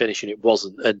start to finish, and it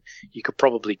wasn't. And you could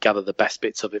probably gather the best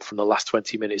bits of it from the last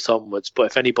 20 minutes onwards. But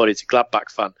if anybody's a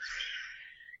Gladbach fan,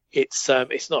 it's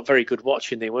not very good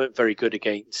watching. They weren't very good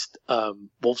against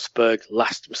Wolfsburg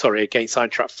against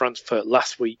Eintracht Frankfurt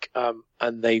last week,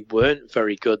 and they weren't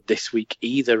very good this week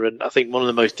either. And I think one of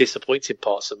the most disappointing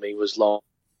parts of me was Lars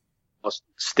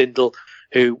Stindl,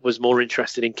 who was more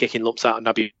interested in kicking lumps out of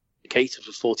Naby Keita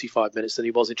for 45 minutes than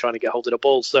he was in trying to get hold of the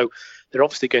ball. So they're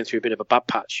obviously going through a bit of a bad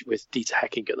patch with Dieter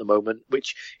Hecking at the moment,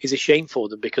 which is a shame for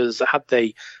them, because had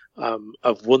they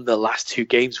have won the last two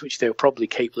games, which they were probably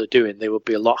capable of doing, they would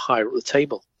be a lot higher at the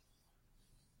table.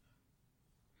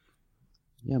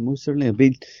 Yeah, most certainly. It'll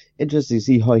be interesting to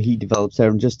see how he develops there,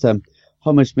 and just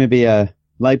how much maybe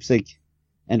Leipzig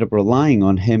end up relying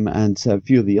on him and a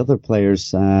few of the other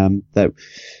players that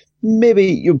maybe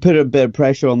you put a bit of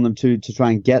pressure on them to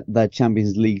try and get that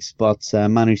Champions League spot.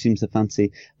 Manu seems to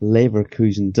fancy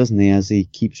Leverkusen, doesn't he, as he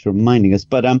keeps reminding us.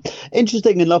 But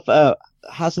interesting enough,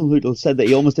 Hasenhüttl said that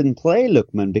he almost didn't play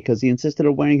Lookman because he insisted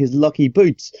on wearing his lucky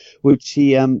boots, which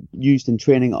he used in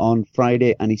training on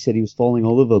Friday, and he said he was falling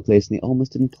all over the place and he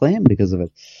almost didn't play him because of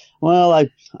it. Well, I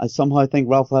somehow think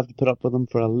Ralph will have to put up with him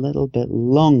for a little bit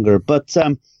longer. But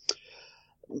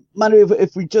Manu,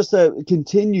 if we just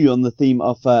continue on the theme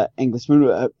of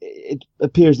Englishmen, it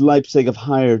appears Leipzig have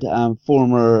hired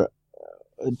former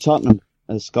Tottenham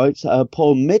scouts,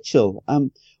 Paul Mitchell.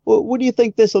 What do you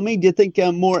think this will mean? Do you think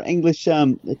more English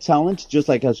talent, just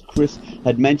like as Chris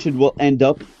had mentioned, will end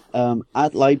up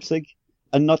at Leipzig,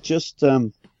 and not just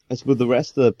as with the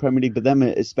rest of the Premier League, but them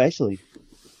especially?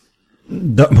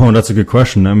 That's a good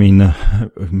question. I mean,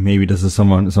 maybe this is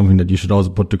something that you should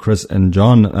also put to Chris and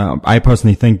John. I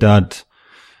personally think that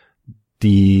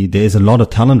there is a lot of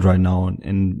talent right now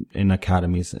in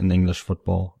academies in English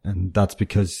football, and that's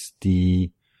because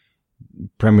the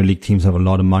Premier League teams have a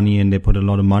lot of money and they put a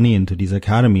lot of money into these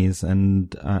academies,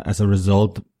 and as a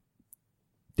result,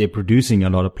 they're producing a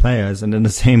lot of players. And at the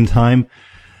same time,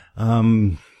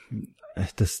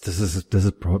 this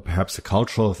is perhaps a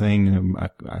cultural thing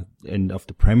of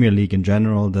the Premier League in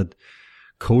general, that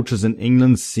coaches in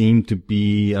England seem to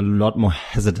be a lot more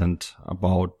hesitant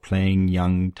about playing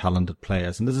young, talented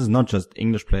players. And this is not just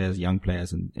English players, young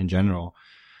players in general.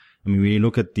 I mean, when you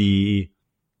look at the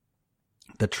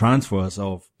the transfers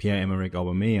of Pierre-Emerick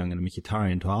Aubameyang and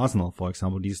Mkhitaryan to Arsenal, for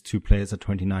example, these two players are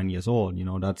 29 years old.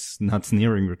 That's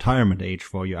nearing retirement age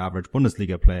for your average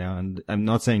Bundesliga player. And I'm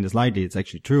not saying this lightly. It's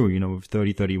actually true. With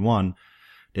 30, 31,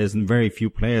 there's very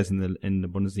few players in the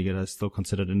Bundesliga that are still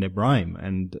considered in their prime.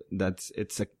 And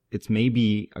it's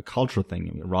maybe a cultural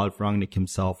thing. Ralf Rangnick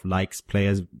himself likes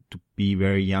players to be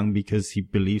very young because he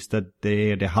believes that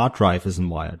their hard drive isn't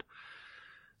wired.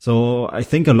 So I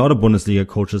think a lot of Bundesliga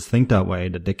coaches think that way,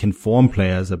 that they can form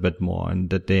players a bit more and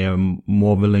that they are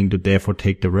more willing to therefore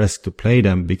take the risk to play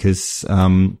them because,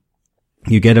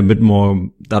 you get a bit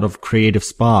more that of creative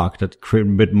spark, that create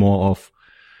a bit more of,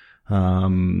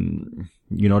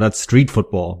 that street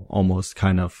football almost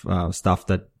kind of, stuff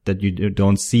that you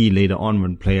don't see later on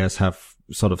when players have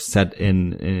sort of set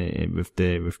in with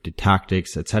the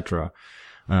tactics, etc.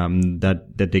 That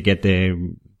they get their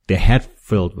head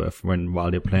filled with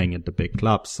while they're playing at the big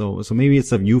clubs. So maybe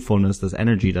it's a youthfulness, this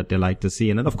energy that they like to see.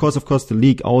 And then of course the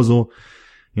league also,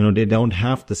 they don't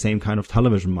have the same kind of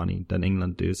television money that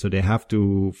England do. So they have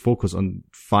to focus on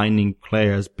finding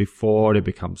players before they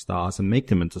become stars and make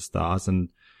them into stars and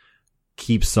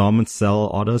keep some and sell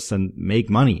others and make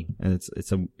money. And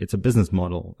it's a business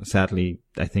model. Sadly,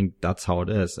 I think that's how it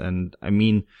is. And I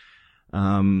mean,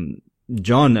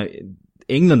 John,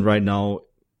 England right now,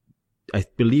 I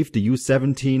believe the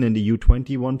U17 and the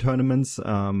U21 tournaments,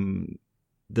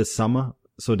 this summer.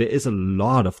 So there is a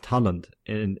lot of talent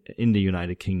in the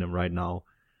United Kingdom right now.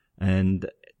 And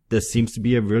there seems to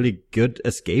be a really good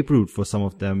escape route for some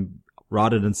of them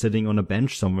rather than sitting on a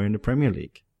bench somewhere in the Premier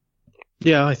League.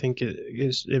 Yeah, I think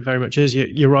it very much is.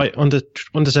 You're right. Under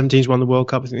 17s won the World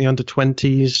Cup. I think the under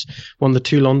 20s won the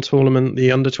Toulon tournament.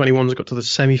 The under 21s got to the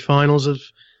semi-finals of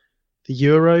the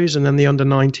Euros, and then the under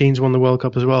 19s won the World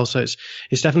Cup as well. So it's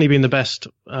definitely been the best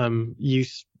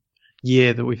youth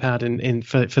year that we've had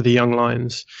for the young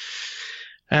Lions.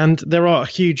 And there are a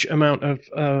huge amount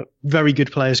of very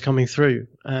good players coming through,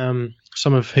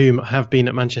 some of whom have been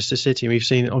at Manchester City. We've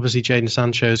seen, obviously, Jadon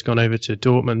Sancho has gone over to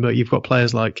Dortmund, but you've got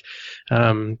players like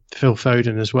Phil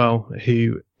Foden as well,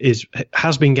 who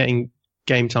has been getting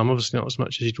game time, obviously not as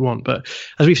much as you'd want. But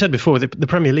as we've said before, the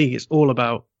Premier League is all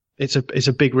about, it's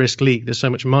a big risk league. There's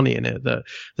so much money in it that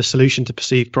the solution to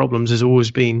perceived problems has always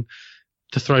been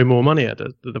to throw more money at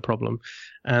the problem.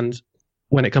 And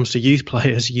when it comes to youth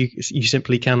players, you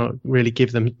simply cannot really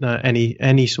give them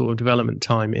any sort of development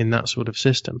time in that sort of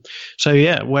system. So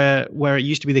yeah, where it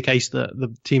used to be the case that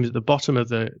the teams at the bottom of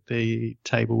the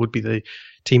table would be the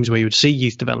teams where you would see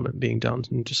youth development being done,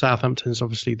 and Southampton's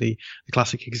obviously the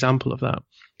classic example of that.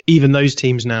 Even those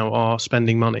teams now are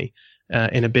spending money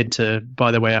in a bid to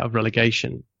buy their way out of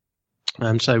relegation.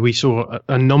 And so we saw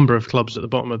a number of clubs at the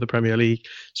bottom of the Premier League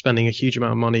spending a huge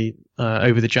amount of money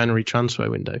over the January transfer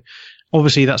window.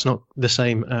 Obviously, that's not the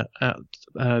same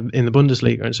in the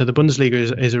Bundesliga, and so the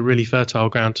Bundesliga is a really fertile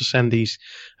ground to send these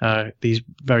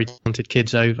very talented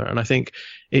kids over. And I think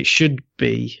it should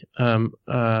be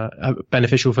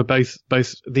beneficial for both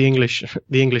the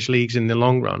English leagues in the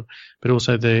long run, but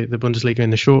also the Bundesliga in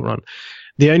the short run.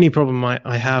 The only problem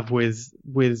I have with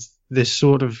this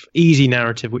sort of easy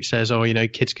narrative, which says,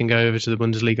 kids can go over to the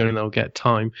Bundesliga and they'll get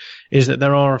time, is that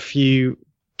there are a few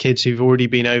kids who've already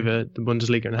been over the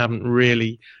Bundesliga and haven't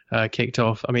really kicked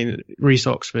off. I mean, Reece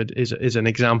Oxford is an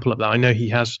example of that. I know he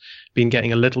has been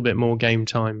getting a little bit more game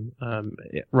time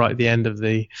right at the end of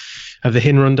the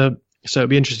Hinrunde. So it'd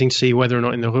be interesting to see whether or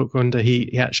not in the Rückrunde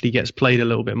he actually gets played a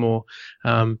little bit more.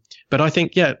 But I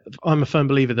think, I'm a firm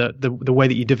believer that the way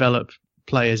that you develop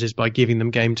players is by giving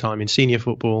them game time in senior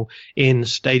football, in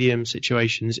stadium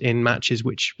situations, in matches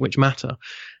which matter.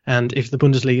 And if the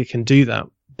Bundesliga can do that,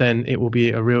 then it will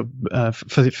be a real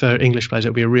for English players.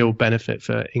 It'll be a real benefit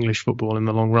for English football in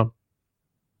the long run.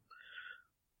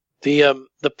 The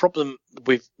problem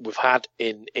we've had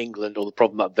in England, or the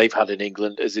problem that they've had in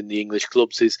England, as in the English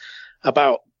clubs, is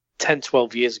about 10,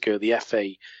 12 years ago, the FA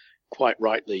quite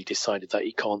rightly decided that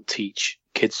you can't teach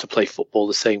kids to play football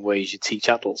the same way as you teach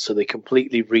adults. So they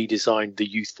completely redesigned the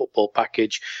youth football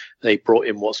package. They brought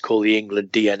in what's called the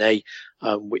England DNA,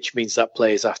 which means that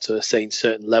players have to attain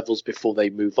certain levels before they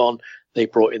move on. They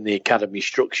brought in the academy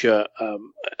structure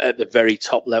at the very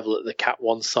top level at the Cat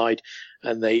 1 side,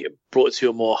 and they brought it to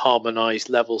a more harmonised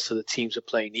level so the teams are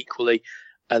playing equally.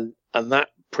 And that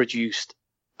produced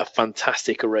a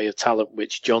fantastic array of talent,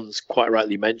 which John's quite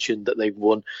rightly mentioned, that they've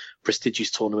won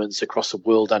prestigious tournaments across the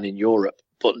world and in Europe.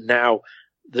 But now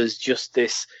there's just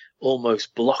this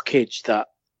almost blockage that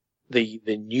the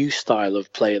new style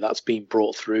of player that's been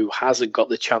brought through hasn't got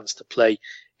the chance to play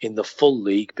in the full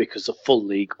league, because the full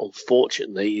league,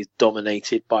 unfortunately, is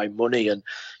dominated by money and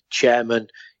chairmen,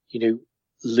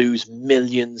 lose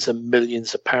millions and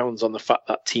millions of pounds on the fact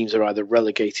that teams are either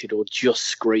relegated or just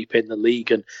scraping the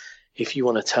league. And if you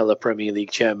want to tell a Premier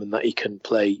League chairman that he can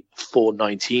play 4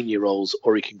 19-year-olds,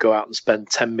 or he can go out and spend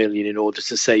 10 million in order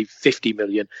to save 50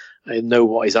 million, I know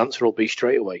what his answer will be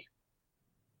straight away.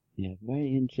 Yeah,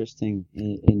 very interesting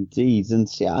indeed. And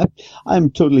see, I'm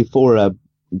totally for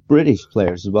British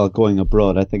players as well going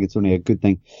abroad. I think it's only a good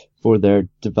thing for their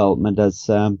development as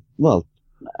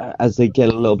as they get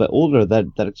a little bit older. That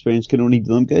experience can only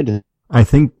do them good. I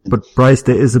think, but Bryce,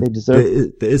 there is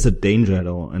a danger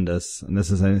though, and this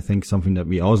is, I think, something that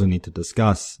we also need to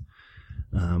discuss.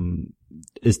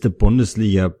 Is the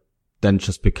Bundesliga then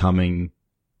just becoming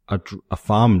a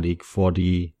farm league for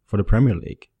the Premier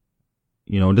League?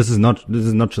 You know, this is not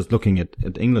just looking at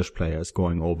English players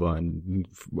going over and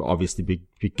obviously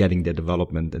be getting their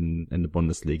development in the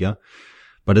Bundesliga,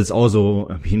 but it's also,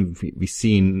 I mean, we've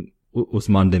seen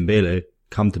Ousmane Dembele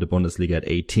come to the Bundesliga at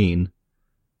 18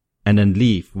 and then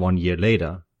leave 1 year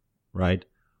later, right?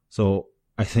 So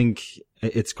I think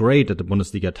it's great that the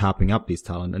Bundesliga are tapping up these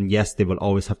talent, and yes, they will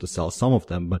always have to sell some of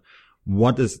them, but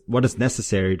what is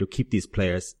necessary to keep these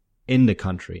players in the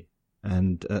country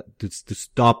and to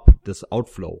stop this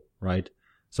outflow, right?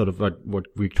 Sort of what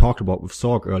we talked about with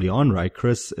Sorg early on, right,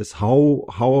 Chris, is how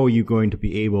are you going to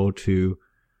be able to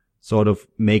sort of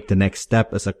make the next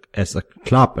step as a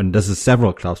club? And this is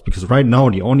several clubs, because right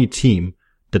now the only team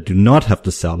that do not have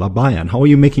to sell are Bayern. How are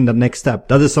you making that next step?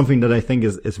 That is something that I think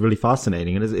is really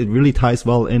fascinating, and it really ties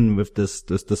well in with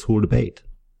this whole debate.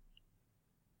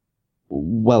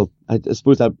 Well, I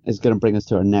suppose that is going to bring us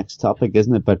to our next topic,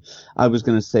 isn't it? But I was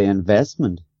going to say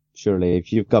investment. Surely,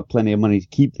 if you've got plenty of money to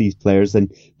keep these players, then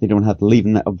they don't have to leave.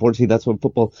 And unfortunately, that's what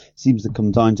football seems to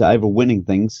come down to: either winning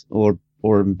things or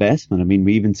investment. I mean,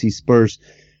 we even see Spurs,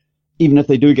 even if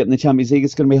they do get in the Champions League,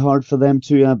 it's going to be hard for them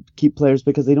to keep players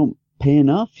because they don't pay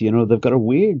enough. You know, they've got a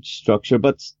weird structure.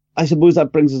 But I suppose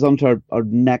that brings us on to our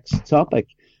next topic,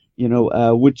 you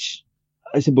know, which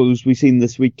I suppose we've seen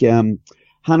this week.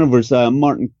 Hanover's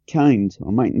Martin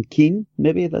Keane,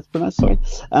 maybe that's pronounced, sorry.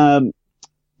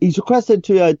 He's requested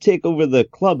to take over the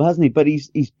club, hasn't he? But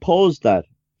he's paused that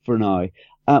for now.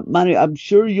 Manu, I'm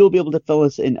sure you'll be able to fill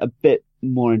us in a bit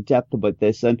more in depth about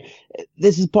this. And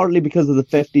this is partly because of the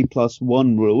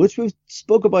 50+1 rule, which we've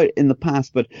spoke about in the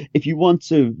past. But if you want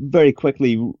to very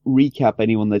quickly recap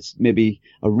anyone that's maybe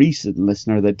a recent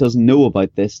listener that doesn't know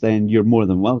about this, then you're more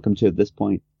than welcome to at this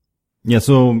point. Yeah,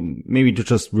 so maybe to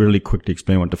just really quickly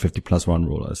explain what the 50+1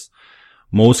 rule is.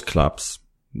 Most clubs,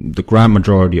 the grand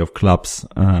majority of clubs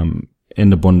in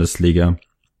the Bundesliga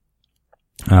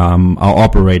are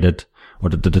operated, or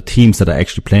the teams that are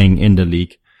actually playing in the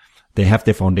league, they have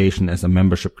their foundation as a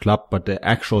membership club, but the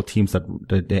actual teams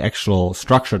the actual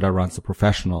structure that runs the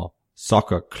professional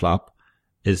soccer club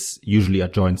is usually a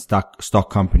joint stock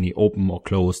company, open or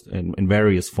closed in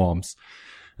various forms.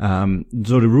 So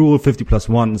the rule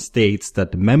 50+1 states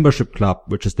that the membership club,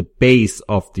 which is the base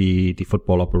of the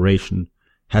football operation,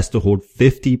 has to hold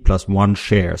 50+1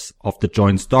 shares of the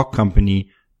joint stock company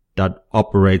that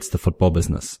operates the football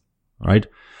business, right?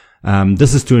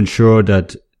 This is to ensure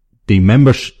that the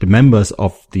members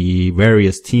of the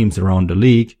various teams around the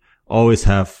league always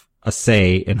have a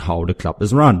say in how the club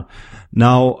is run.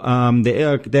 Now,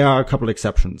 there are a couple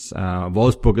exceptions.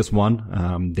 Wolfsburg is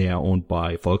one. They are owned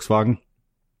by Volkswagen.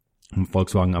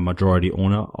 Volkswagen, a majority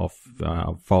owner of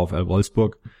VfL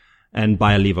Wolfsburg, and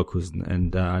Bayer Leverkusen.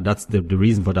 And that's the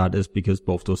reason for that is because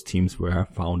both those teams were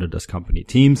founded as company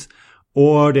teams,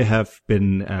 or there have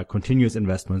been continuous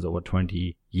investments over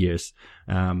 20 years.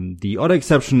 The other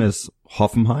exception is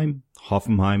Hoffenheim.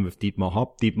 Hoffenheim with Dietmar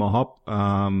Hopp. Dietmar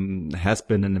Hopp has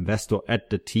been an investor at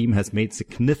the team, has made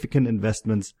significant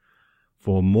investments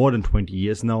for more than 20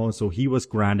 years now, so he was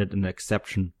granted an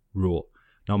exception rule.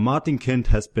 Now, Martin Kind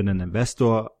has been an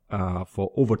investor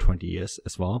for over 20 years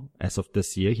as well. As of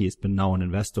this year, he has been now an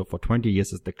investor for 20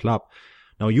 years at the club.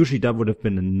 Now, usually that would have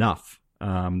been enough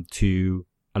to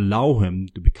allow him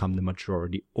to become the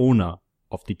majority owner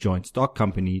of the joint stock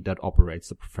company that operates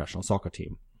the professional soccer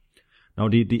team. Now,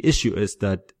 the issue is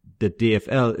that the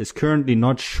DFL is currently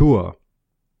not sure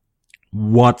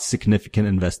what significant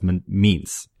investment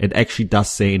means. It actually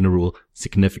does say in the rule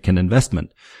significant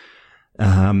investment.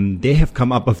 They have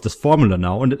come up with this formula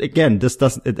now, and again,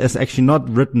 it is actually not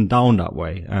written down that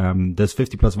way. This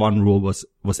 50+1 rule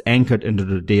was anchored into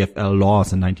the DFL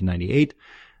laws in 1998.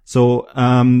 So,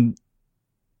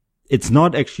 it's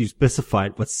not actually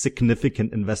specified what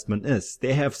significant investment is.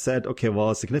 They have said, okay,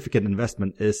 well, significant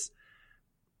investment is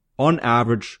on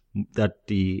average that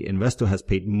the investor has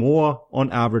paid more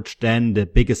on average than the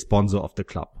biggest sponsor of the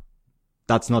club.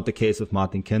 that's not the case with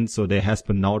Martin Kind. So there has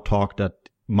been now talk that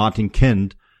Martin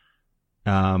Kind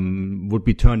would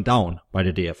be turned down by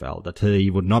the DFL, that he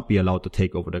would not be allowed to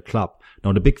take over the club.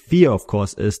 Now, the big fear, of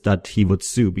course, is that he would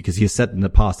sue, because he has said in the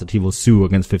past that he will sue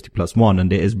against 50+1, and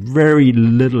there is very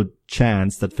little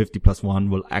chance that 50+1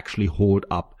 will actually hold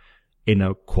up in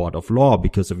a court of law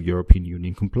because of European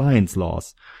Union compliance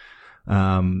laws.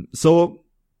 So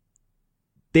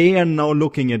they are now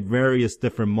looking at various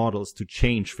different models to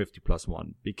change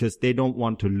 50+1, because they don't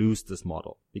want to lose this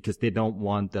model, because they don't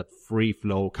want that free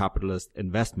flow capitalist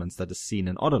investments that is seen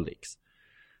in other leagues.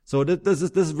 So this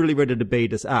is really where the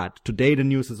debate is at. Today, the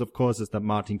news is, of course, is that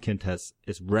Martin Kind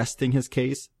is resting his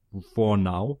case for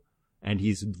now, and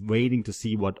he's waiting to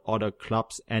see what other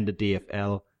clubs and the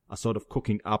DFL are sort of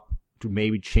cooking up to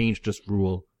maybe change this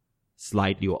rule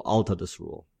slightly or alter this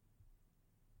rule.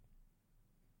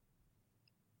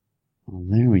 Well,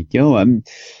 there we go.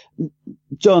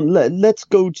 John, let's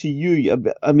go to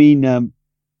you. I mean,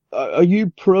 are you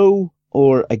pro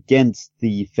or against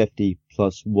the 50+1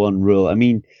 rule? I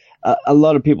mean, a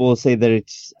lot of people will say that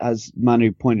it's, as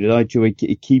Manu pointed out, Joe,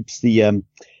 it keeps the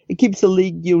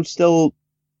league, still,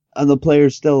 and the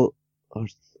players still, or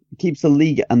keeps the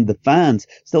league and the fans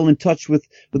still in touch with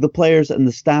the players and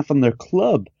the staff and their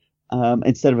club,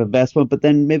 instead of investment. But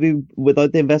then maybe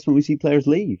without the investment, we see players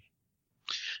leave.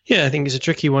 Yeah, I think it's a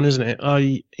tricky one, isn't it?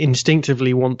 I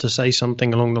instinctively want to say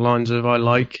something along the lines of I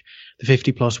like the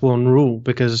 50+1 rule,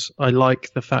 because I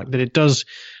like the fact that it does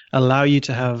allow you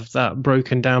to have that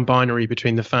broken down binary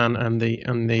between the fan and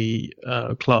the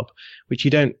club, which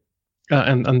you don't,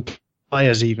 and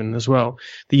players even as well,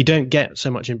 that you don't get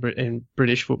so much in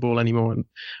British football anymore. And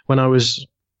when I was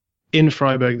in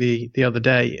Freiburg the other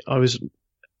day, I was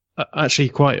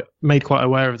actually made quite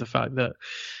aware of the fact that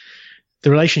the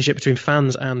relationship between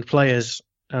fans and players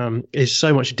is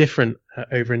so much different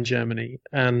over in Germany.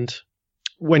 And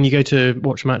when you go to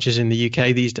watch matches in the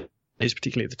UK these days,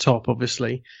 particularly at the top,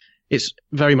 obviously, it's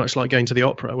very much like going to the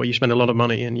opera, where you spend a lot of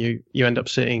money and you end up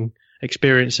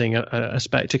experiencing a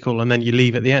spectacle, and then you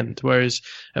leave at the end. Whereas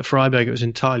at Freiburg, it was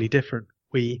entirely different.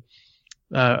 We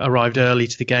arrived early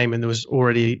to the game, and there was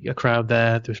already a crowd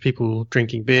there. There was people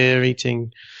drinking beer,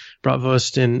 eating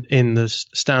bratwurst in the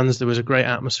stands. There was a great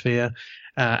atmosphere.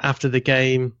 After the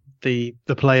game, the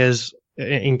players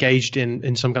engaged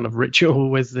in some kind of ritual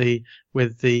with the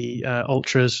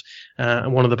ultras,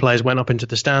 and one of the players went up into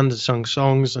the stand and sung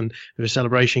songs, and there was a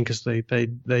celebration because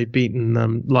they'd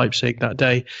beaten Leipzig that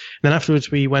day. And then afterwards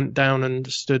we went down and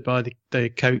stood by the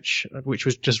coach, which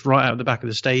was just right out the back of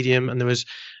the stadium, and there was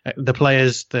the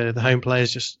players, the home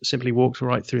players, just simply walked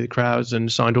right through the crowds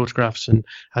and signed autographs and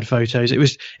had photos. It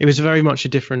was very much a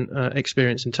different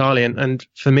experience entirely, and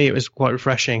for me it was quite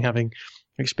refreshing, having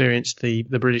experienced the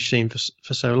British scene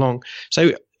for so long.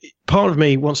 So part of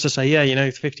me wants to say, yeah,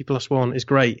 50+1 is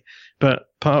great, but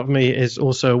part of me is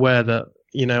also aware that,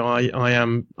 I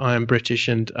am British,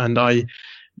 and I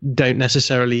don't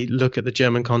necessarily look at the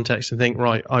German context and think,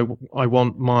 right, I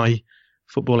want my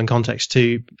footballing context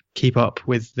to keep up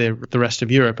with the rest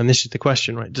of Europe. And this is the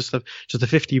question, right? Does the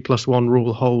 50+1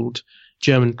 rule hold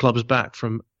German clubs back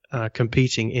from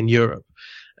competing in Europe?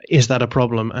 Is that a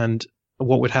problem? And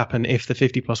what would happen if the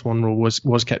 50+1 rule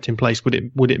was kept in place? Would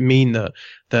it mean that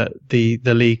the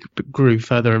league grew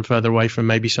further and further away from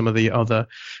maybe some of the other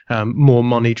more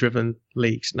money driven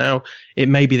leagues? Now, it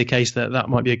may be the case that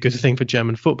might be a good thing for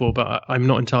German football, but I'm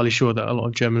not entirely sure that a lot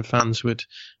of German fans would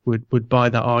buy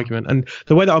that argument. And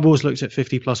the way that I've always looked at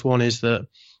 50+1 is that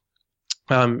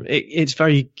it's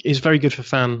very good for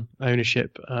fan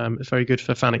ownership. It's very good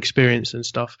for fan experience and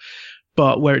stuff.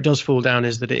 But where it does fall down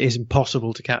is that it is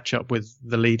impossible to catch up with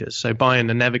the leaders. So Bayern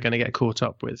are never going to get caught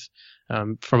up with,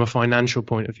 from a financial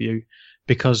point of view,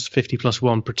 because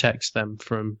 50+1 protects them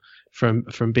from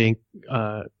being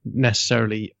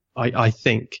necessarily. I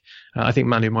think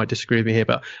Manu might disagree with me here,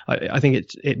 but I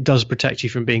think it does protect you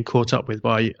from being caught up with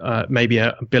by maybe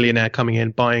a billionaire coming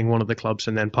in, buying one of the clubs,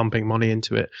 and then pumping money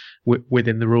into it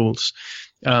within the rules.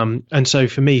 And so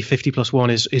for me,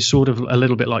 50+1 is sort of a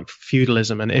little bit like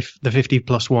feudalism. And if the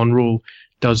 50+1 rule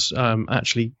does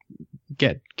actually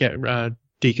get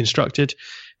deconstructed,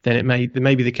 then it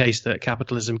may be the case that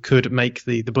capitalism could make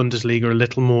the Bundesliga a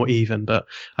little more even. But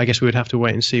I guess we would have to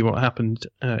wait and see what happened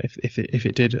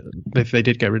if they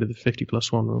did get rid of the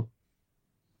 50+1 rule.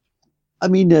 I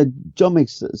mean, John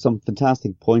makes some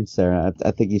fantastic points there.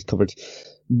 I think he's covered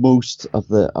most of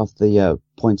the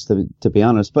points, to be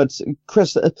honest. But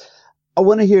Chris, I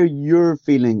want to hear your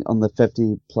feeling on the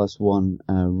 50+1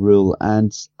 rule.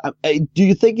 And do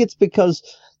you think it's because,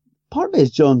 partly as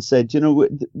John said,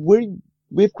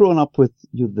 we've grown up with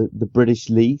the British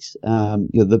leagues,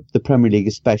 the Premier League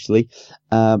especially,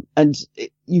 and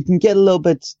you can get a little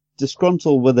bit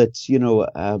disgruntled with it,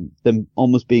 them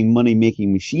almost being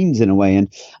money-making machines in a way, and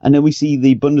then we see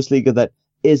the Bundesliga that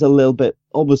is a little bit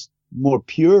almost more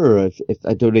pure, if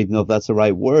I don't even know if that's the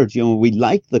right word. We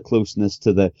like the closeness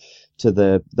to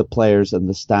the players and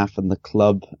the staff and the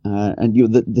club, and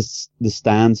the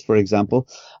stands, for example.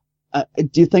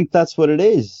 Do you think that's what it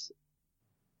is?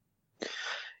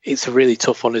 It's a really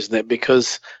tough one, isn't it?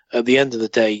 Because at the end of the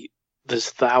day, there is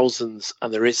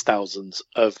thousands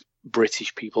of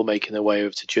British people making their way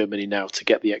over to Germany now to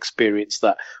get the experience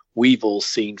that we've all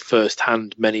seen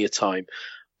firsthand many a time.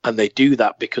 And they do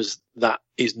that because that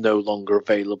is no longer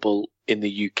available in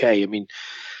the UK. I mean,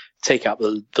 take out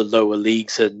the lower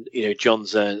leagues, and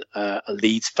John's a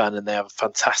Leeds fan, and they have a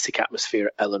fantastic atmosphere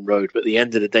at Ellen Road. But at the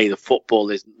end of the day, the football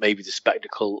isn't maybe the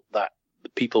spectacle that the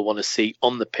people want to see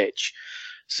on the pitch.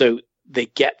 So they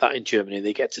get that in Germany.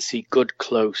 They get to see good,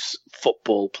 close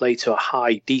football play to a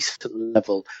high, decent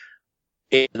level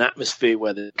in an atmosphere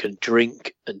where they can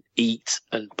drink and eat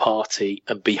and party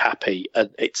and be happy. And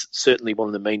it's certainly one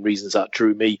of the main reasons that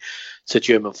drew me to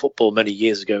German football many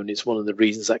years ago. And it's one of the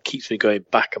reasons that keeps me going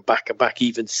back and back and back.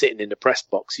 Even sitting in the press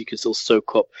box, you can still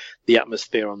soak up the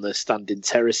atmosphere on the standing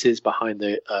terraces behind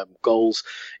the goals.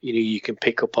 You can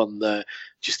pick up on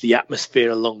just the atmosphere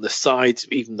along the sides,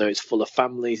 even though it's full of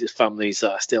families. It's families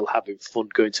that are still having fun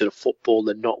going to the football,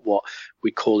 and not what we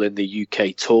call in the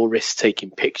UK tourists taking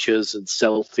pictures and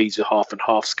selfies with half and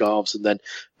half scarves and then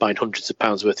buying hundreds of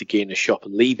pounds worth of gear in a shop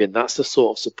and leaving. That's the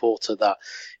sort of supporter that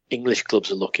English clubs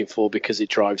are looking for, because it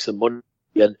drives the money.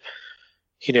 And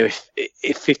if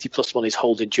 50+1 is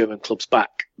holding German clubs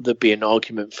back, there'd be an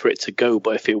argument for it to go.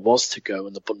 But if it was to go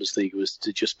and the Bundesliga was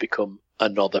to just become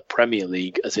another Premier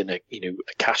League, as in a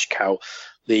cash cow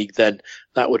league, then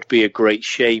that would be a great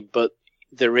shame. But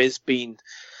there has been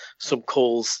some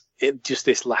calls in just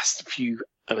this last few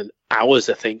hours.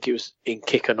 I think it was in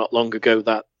Kicker not long ago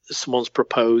that someone's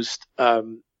proposed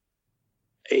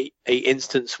a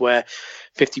instance where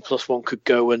 50+1 could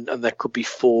go, and there could be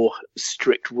 4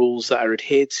 strict rules that are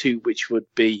adhered to, which would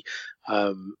be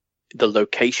the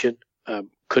location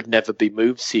could never be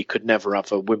moved, so you could never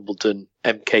have a Wimbledon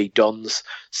MK Dons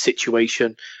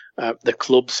situation. The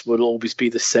clubs will always be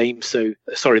the same,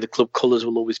 the club colours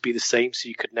will always be the same, so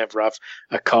you could never have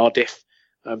a Cardiff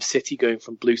City going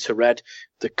from blue to red.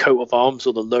 The coat of arms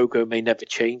or the logo may never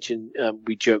change, and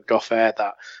we joked off air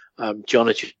that John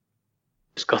has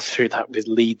gone through that with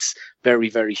Leeds. Very,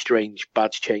 very strange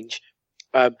badge change.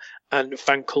 And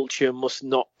fan culture must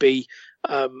not be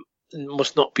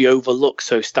overlooked.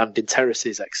 So standing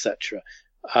terraces, etc.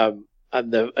 And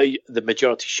the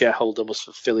majority shareholder must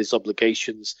fulfil his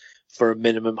obligations for a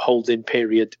minimum holding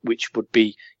period, which would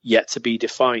be yet to be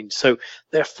defined. So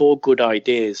they're 4 good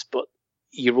ideas, but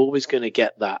you're always going to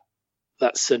get that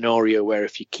scenario where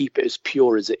if you keep it as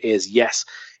pure as it is, yes,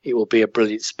 it will be a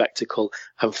brilliant spectacle,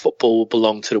 and football will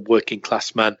belong to the working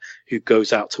class man who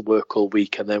goes out to work all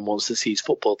week and then wants to see his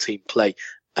football team play,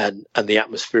 and the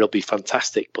atmosphere will be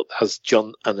fantastic. But as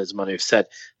John and as Manu have said,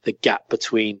 the gap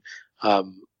between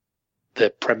the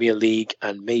Premier League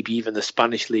and maybe even the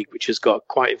Spanish League, which has got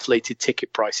quite inflated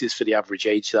ticket prices for the average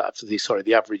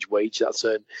the average wage that's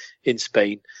earned in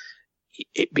Spain,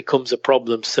 it becomes a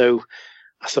problem. So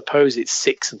I suppose it's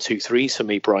 6 and 2 3s for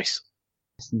me, Bryce.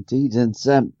 Yes, indeed. And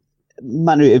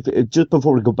Manu, just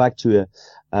before we go back to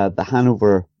the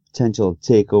Hanover potential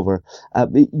takeover,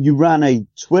 you ran a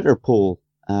Twitter poll.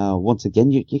 Once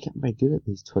again, you get very good at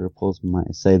these Twitter polls, might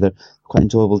I say. They're quite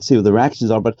enjoyable to see what the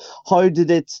reactions are. But how did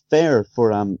it fare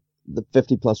for the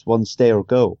 50+1 stay or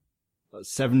go?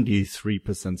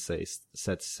 73%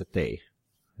 said stay.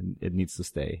 It needs to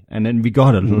stay. And then we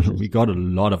got a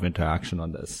lot of interaction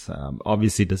on this.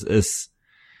 Obviously this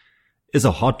is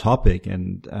a hot topic,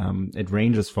 and it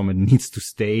ranges from it needs to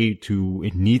stay to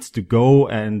it needs to go.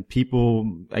 And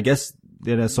people, I guess,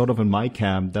 that are sort of in my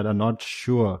camp that are not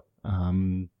sure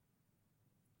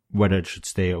whether it should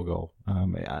stay or go.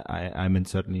 I'm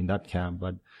certainly in that camp,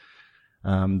 but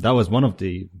that was one of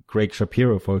the Greg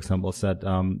Shapiro, for example, said,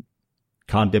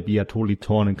 can't there be a totally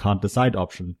torn and can't decide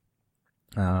option?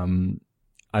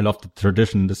 I love the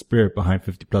tradition, the spirit behind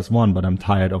 50+1, but I'm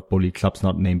tired of bully clubs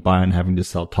not named Bayern having to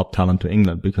sell top talent to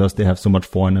England because they have so much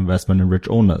foreign investment and rich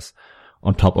owners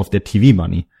on top of their TV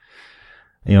money.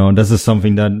 This is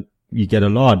something that you get a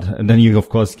lot. And then you, of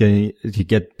course,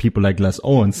 get people like Les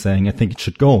Owens saying, I think it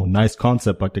should go. Nice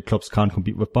concept, but the clubs can't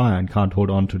compete with Bayern, can't hold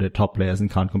on to their top players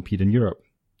and can't compete in Europe.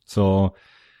 So,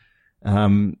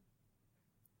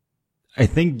 I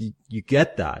think you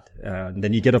get that.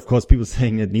 Then you get, of course, people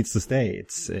saying it needs to stay.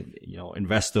 It's,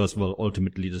 investors will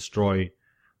ultimately destroy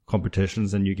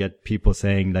competitions, and you get people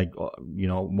saying like,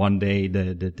 one day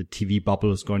the TV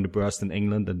bubble is going to burst in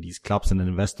England, and these clubs and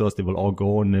investors, they will all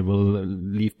go and they will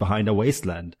leave behind a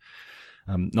wasteland.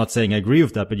 Not saying I agree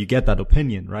with that, but you get that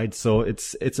opinion, right? So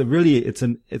it's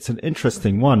an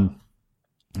interesting one.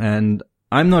 And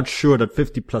I'm not sure that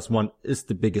 50+1 is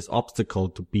the biggest obstacle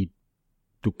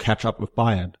to catch up with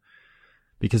Bayern.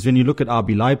 Because when you look at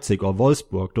RB Leipzig or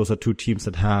Wolfsburg, those are two teams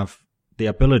that have the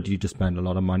ability to spend a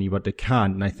lot of money, but they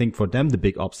can't. And I think for them, the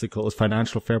big obstacle is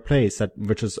financial fair play,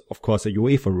 which is, of course, a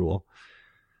UEFA rule.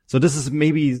 So this is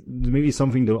maybe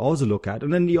something to also look at.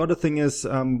 And then the other thing is,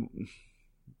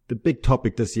 the big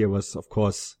topic this year was, of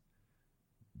course,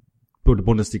 the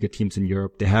Bundesliga teams in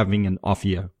Europe. They're having an off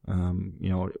year.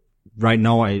 Right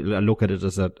now I look at it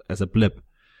as a blip.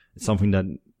 It's something that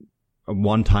a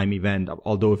one-time event,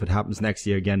 although if it happens next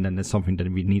year again, then it's something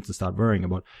that we need to start worrying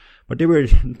about. But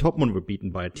Dortmund were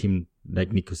beaten by a team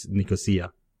like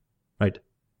Nicosia, right?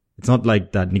 It's not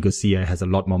like that Nicosia has a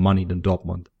lot more money than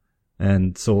Dortmund.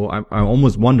 And so I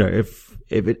almost wonder if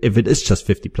it is just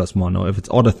 50+1 or if it's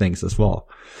other things as well.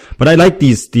 But I like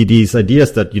these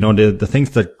ideas that, the things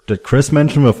that Chris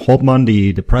mentioned with Holtmann,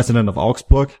 the president of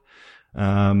Augsburg.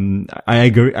 I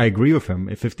agree with him.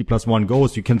 If 50+1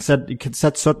 goes, you can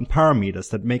set certain parameters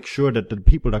that make sure that the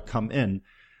people that come in,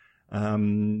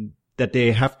 that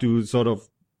they have to sort of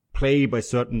play by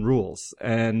certain rules.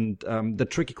 And, the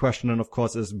tricky question then, of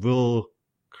course, is will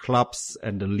clubs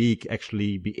and the league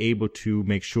actually be able to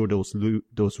make sure those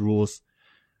rules,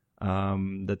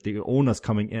 that the owners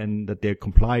coming in, that they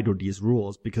comply to these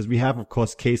rules? Because we have, of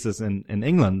course, cases in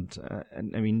England.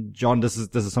 And I mean, John, this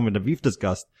is something that we've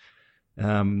discussed.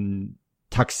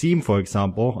 Taksim, for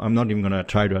example, I'm not even going to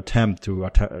try to attempt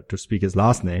to speak his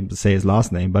last name, to say his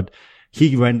last name, but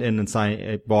he went in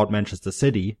and bought Manchester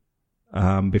City,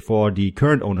 before the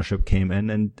current ownership came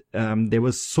in. And, there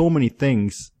was so many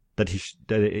things that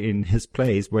in his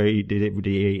place where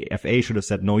the FA should have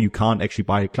said, no, you can't actually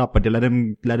buy a club, but they let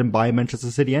him buy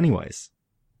Manchester City anyways.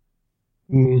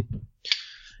 Mm.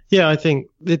 Yeah, I think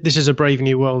this is a brave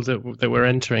new world that we're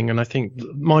entering. And I think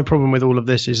my problem with all of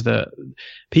this is that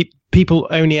people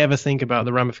only ever think about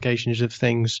the ramifications of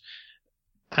things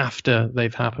after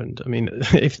they've happened. I mean,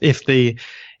 if the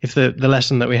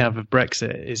lesson that we have of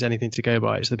Brexit is anything to go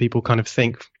by, it's that people kind of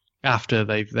think after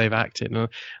they've acted. And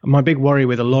my big worry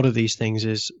with a lot of these things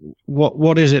is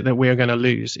what is it that we are going to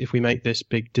lose if we make this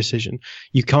big decision?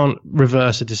 You can't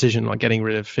reverse a decision like getting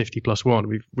rid of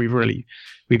 50+1.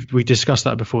 We discussed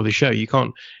that before the show. You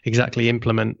can't exactly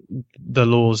implement the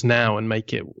laws now and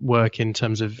make it work in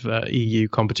terms of EU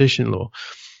competition law.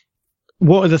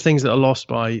 What are the things that are lost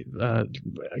by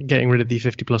getting rid of the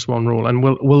 50+1 rule, and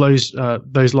will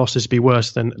those losses be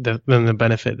worse than the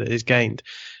benefit that is gained?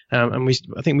 And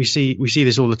I think we see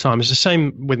this all the time. It's the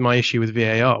same with my issue with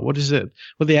VAR. What is it?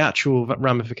 Well, the actual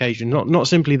ramification, not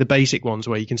simply the basic ones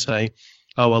where you can say,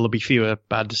 oh, well, there'll be fewer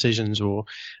bad decisions, or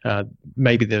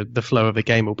maybe the flow of the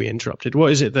game will be interrupted.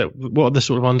 What are the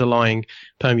sort of underlying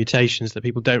permutations that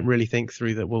people don't really think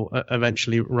through that will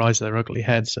eventually rise their ugly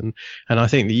heads? And I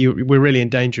think that we're really in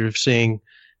danger of seeing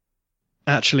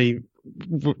actually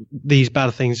these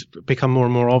bad things become more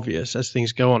and more obvious as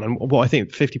things go on. And what I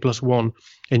think 50+1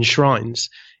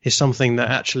 enshrines is something that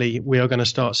actually we are going to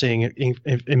start seeing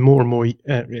in more and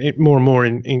more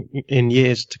in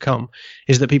years to come,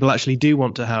 is that people actually do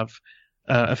want to have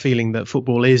a feeling that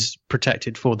football is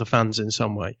protected for the fans in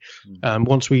some way.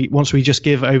 Once we just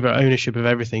give over ownership of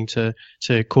everything to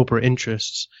corporate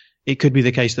interests, it could be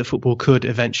the case that football could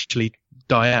eventually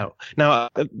die out. Now,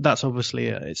 that's obviously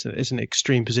it's an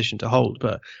extreme position to hold,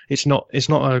 but it's not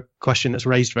a question that's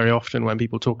raised very often when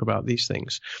people talk about these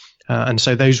things. And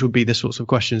so those would be the sorts of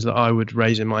questions that I would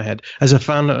raise in my head as a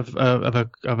fan of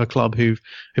a club who've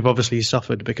obviously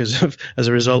suffered as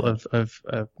a result of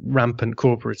rampant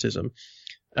corporatism.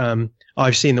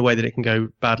 I've seen the way that it can go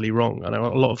badly wrong. I know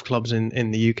a lot of clubs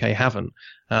in the UK haven't,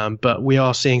 but we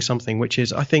are seeing something which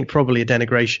is, I think, probably a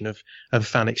denigration of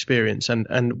fan experience.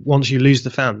 And once you lose the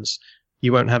fans,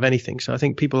 you won't have anything. So I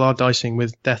think people are dicing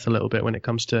with death a little bit when it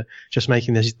comes to just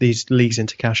making these leagues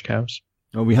into cash cows.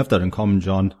 Well, we have that in common,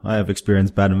 John. I have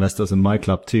experienced bad investors in my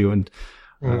club too. And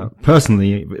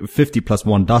personally,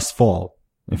 50+1 does fall.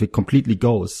 If it completely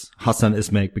goes, Hassan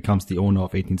Ismail becomes the owner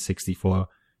of 1864.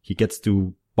 He gets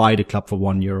to buy the club for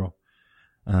 €1.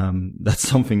 That's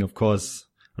something, of course,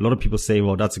 a lot of people say,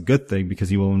 well, that's a good thing because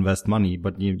he will invest money.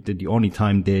 But the only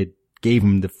time they gave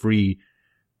him the free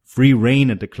free reign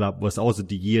at the club was also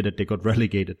the year that they got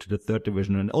relegated to the third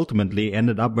division and ultimately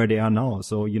ended up where they are now.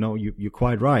 So, you're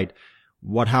quite right.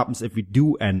 What happens if we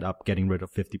do end up getting rid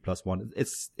of 50+1?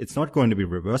 It's not going to be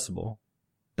reversible.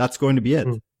 That's going to be it,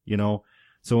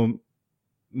 So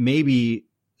maybe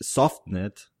soften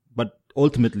it, but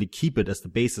ultimately keep it as the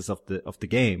basis of the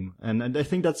game. And I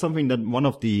think that's something that one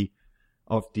of the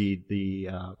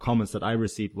comments that I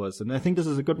received was, and I think this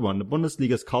is a good one, the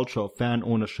Bundesliga's culture of fan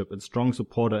ownership and strong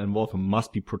supporter involvement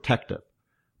must be protected.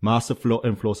 Massive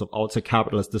inflows of outside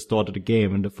capital has distorted the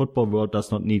game, and the football world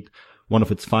does not need one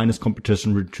of its finest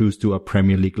competition reduced to a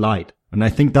Premier League light. And I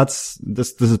think this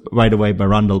is, by the way, by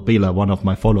Randall Bieler, one of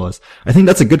my followers. I think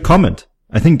that's a good comment.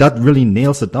 I think that really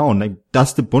nails it down. Like,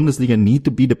 does the Bundesliga need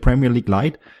to be the Premier League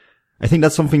light? I think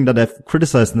that's something that I've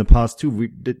criticized in the past too.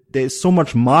 There's so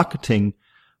much marketing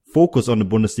focus on the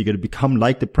Bundesliga to become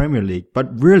like the Premier League,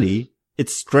 but really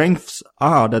its strengths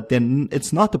are that then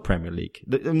it's not the Premier League.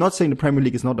 I'm not saying the Premier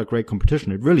League is not a great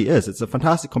competition. It really is. It's a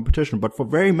fantastic competition, but for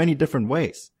very many different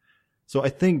ways. So I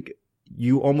think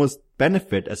you almost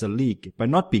benefit as a league by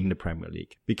not being the Premier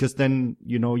League, because then,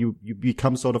 you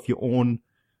become sort of your own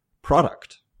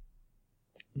product.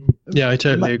 Yeah, I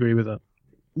totally agree with that.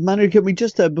 Manu, can we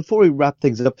just, before we wrap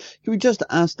things up, can we just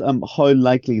ask how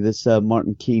likely this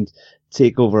Martin Keane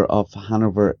takeover of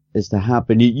Hanover is to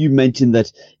happen? You mentioned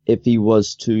that if he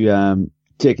was to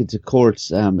take it to courts,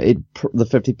 the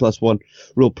 50+1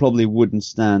 rule probably wouldn't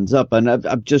stand up. And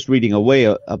I'm just reading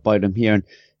away about him here, and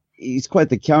he's quite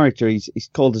the character. He's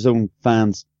called his own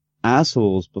fans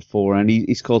assholes before, and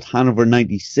he's called Hanover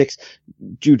 96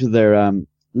 due to their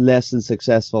less than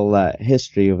successful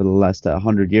history over the last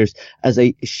 100 years as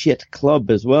a shit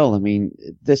club as well. I mean,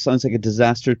 this sounds like a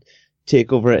disaster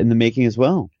takeover in the making as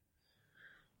well.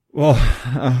 Well,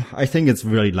 I think it's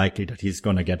really likely that he's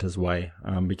going to get his way,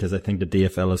 because I think the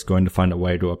DFL is going to find a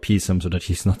way to appease him so that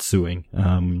he's not suing.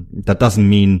 That doesn't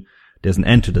mean there's an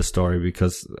end to the story,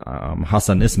 because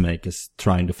Hassan Ismail is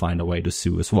trying to find a way to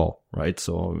sue as well, right?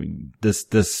 So this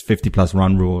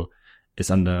 50+1 rule is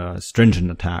under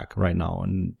stringent attack right now.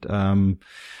 And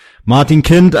Martin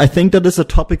Kind, I think that is a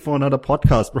topic for another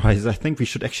podcast, Bryce. I think we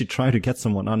should actually try to get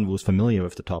someone on who's familiar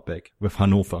with the topic, with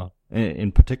Hannover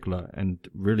in particular, and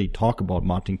really talk about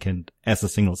Martin Kind as a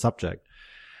single subject.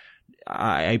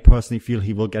 I personally feel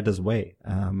he will get his way.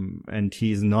 And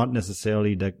he's not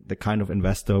necessarily the kind of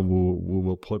investor who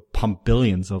will pump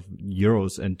billions of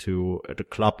euros into the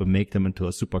club and make them into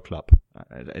a super club.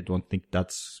 I don't think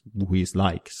that's who he's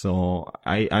like. So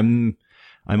I'm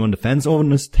on the fence over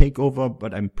this takeover,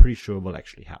 but I'm pretty sure it will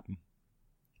actually happen.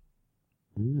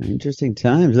 Interesting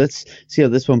times. Let's see how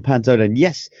this one pans out. And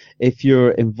yes, if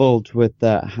you're involved with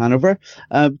Hanover,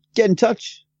 get in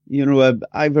touch.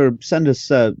 Either send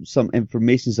us some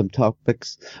information, some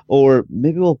topics, or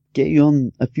maybe we'll get you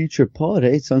on a future pod.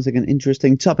 It sounds like an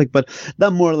interesting topic, but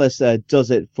that more or less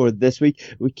does it for this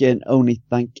week. We can only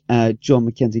thank John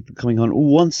McKenzie for coming on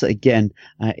once again,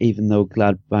 even though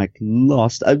Gladbach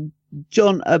lost.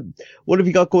 John, what have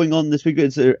you got going on this week?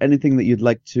 Is there anything that you'd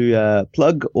like to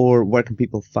plug, or where can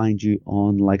people find you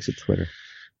on likes of Twitter?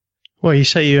 Well, you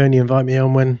say you only invite me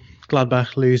on when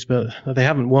Gladbach lose, but they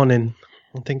haven't won in,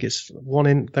 I think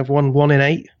they've won 1 in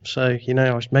 8. So,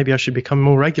 maybe I should become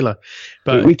more regular.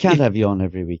 But we can't have you on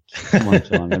every week. Come on,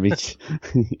 John.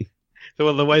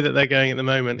 Well, the way that they're going at the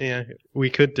moment, yeah, we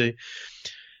could do.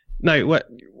 No,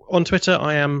 on Twitter,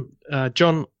 I am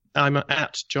John. I'm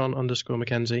at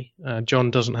John_McKenzie.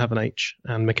 John doesn't have an H,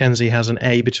 and McKenzie has an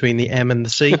A between the M and the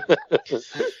C,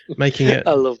 making it.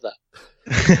 I love that.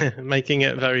 Making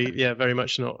it very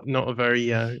much not a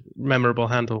very memorable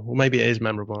handle. Well, maybe it is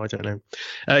memorable. I don't know.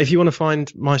 If you want to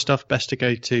find my stuff, best to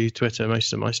go to Twitter.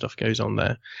 Most of my stuff goes on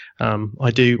there.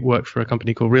 I do work for a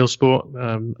company called Real Sport,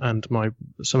 and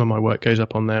some of my work goes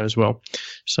up on there as well.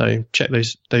 So check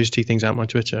those two things out: my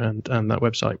Twitter and that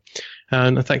website.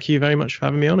 And thank you very much for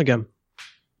having me on again.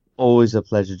 Always a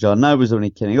pleasure, John. I was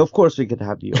only kidding. Of course, we could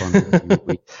have you on every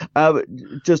week.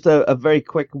 Just a very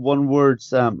quick one-word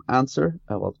answer.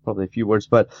 Well, it's probably a few words,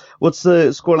 but what's the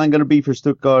scoreline going to be for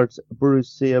Stuttgart,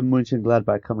 Borussia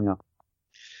Mönchengladbach coming up?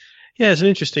 Yeah, it's an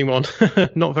interesting one.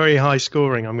 Not very high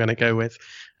scoring, I'm going to go with.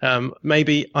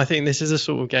 Maybe, I think this is a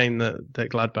sort of game that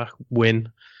Gladbach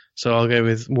win. So I'll go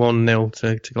with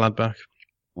 1-0 to Gladbach.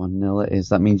 1-0 it is.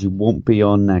 That means you won't be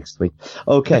on next week.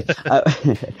 Okay.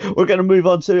 We're going to move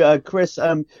on to Chris.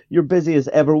 You're busy as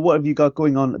ever. What have you got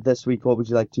going on this week? What would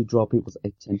you like to draw people's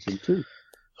attention to?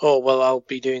 Oh, well, I'll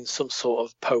be doing some sort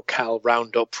of Pokal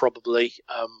roundup probably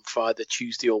for either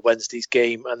Tuesday or Wednesday's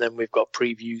game. And then we've got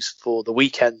previews for the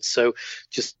weekend. So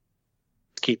just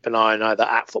keep an eye on either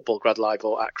at Football Grad Live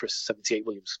or at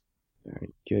Chris78Williams.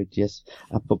 Very good, yes.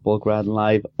 At Football Grad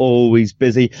Live, always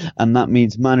busy. And that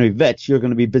means, Manu Vetch, you're going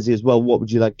to be busy as well. What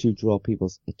would you like to draw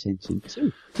people's attention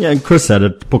to? Yeah, and Chris said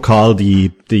it. Pokal, the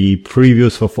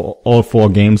previews for all 4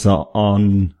 games are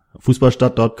on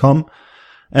Fußballstadt.com.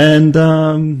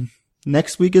 And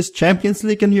next week is Champions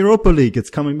League and Europa League. It's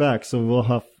coming back. So we'll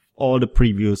have all the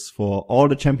previews for all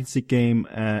the Champions League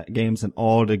games and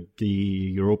all the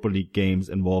Europa League games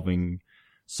involving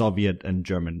Soviet and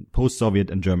German, post-Soviet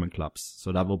and German clubs.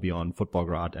 So that will be on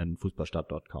Footballgrad and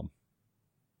Fußballstadt.com.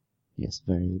 Yes,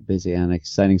 very busy and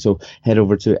exciting. So head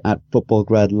over to at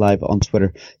Footballgrad Live on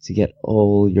Twitter to get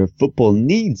all your football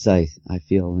needs, I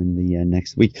feel, in the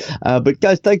next week. But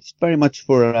guys, thanks very much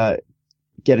for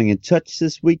getting in touch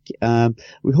this week.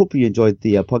 We hope you enjoyed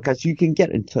the podcast. You can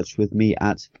get in touch with me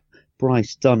at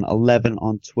BryceDunn11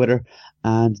 on Twitter.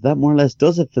 And that more or less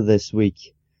does it for this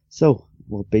week. So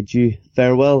we'll bid you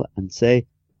farewell and say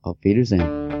Auf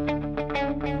Wiedersehen.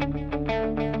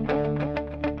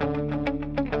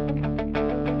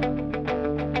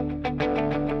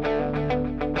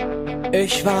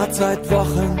 Ich warte seit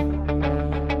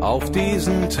Wochen auf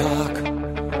diesen Tag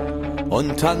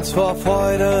und tanz vor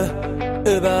Freude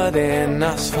über den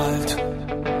Asphalt.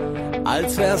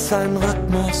 Als wär's ein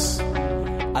Rhythmus,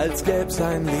 als gäb's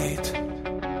ein Lied,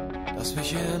 das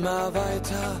mich immer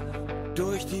weiter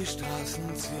durch die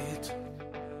Straßen zieht.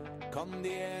 Komm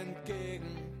dir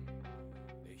entgegen,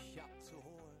 dich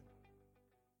abzuholen.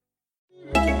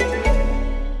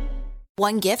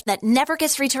 One gift that never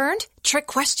gets returned? Trick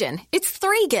question. It's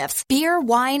 3 gifts: beer,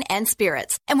 wine, and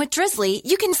spirits. And with Drizzly,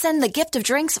 you can send the gift of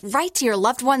drinks right to your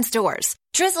loved one's doors.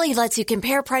 Drizzly lets you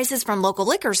compare prices from local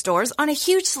liquor stores on a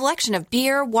huge selection of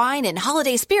beer, wine, and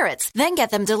holiday spirits, then get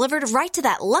them delivered right to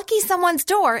that lucky someone's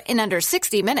door in under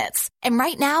 60 minutes. And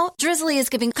right now, Drizzly is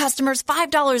giving customers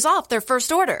 $5 off their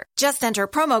first order. Just enter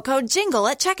promo code JINGLE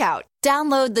at checkout.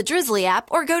 Download the Drizzly app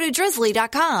or go to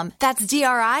drizzly.com. That's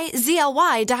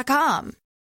DRIZLY.com.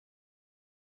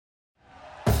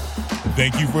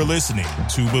 Thank you for listening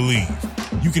to Believe.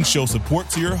 You can show support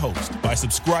to your host by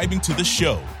subscribing to the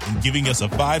show and giving us a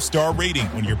 5-star rating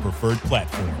on your preferred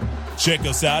platform. Check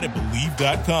us out at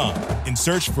Believe.com and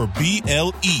search for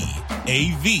BLEAV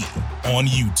on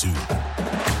YouTube.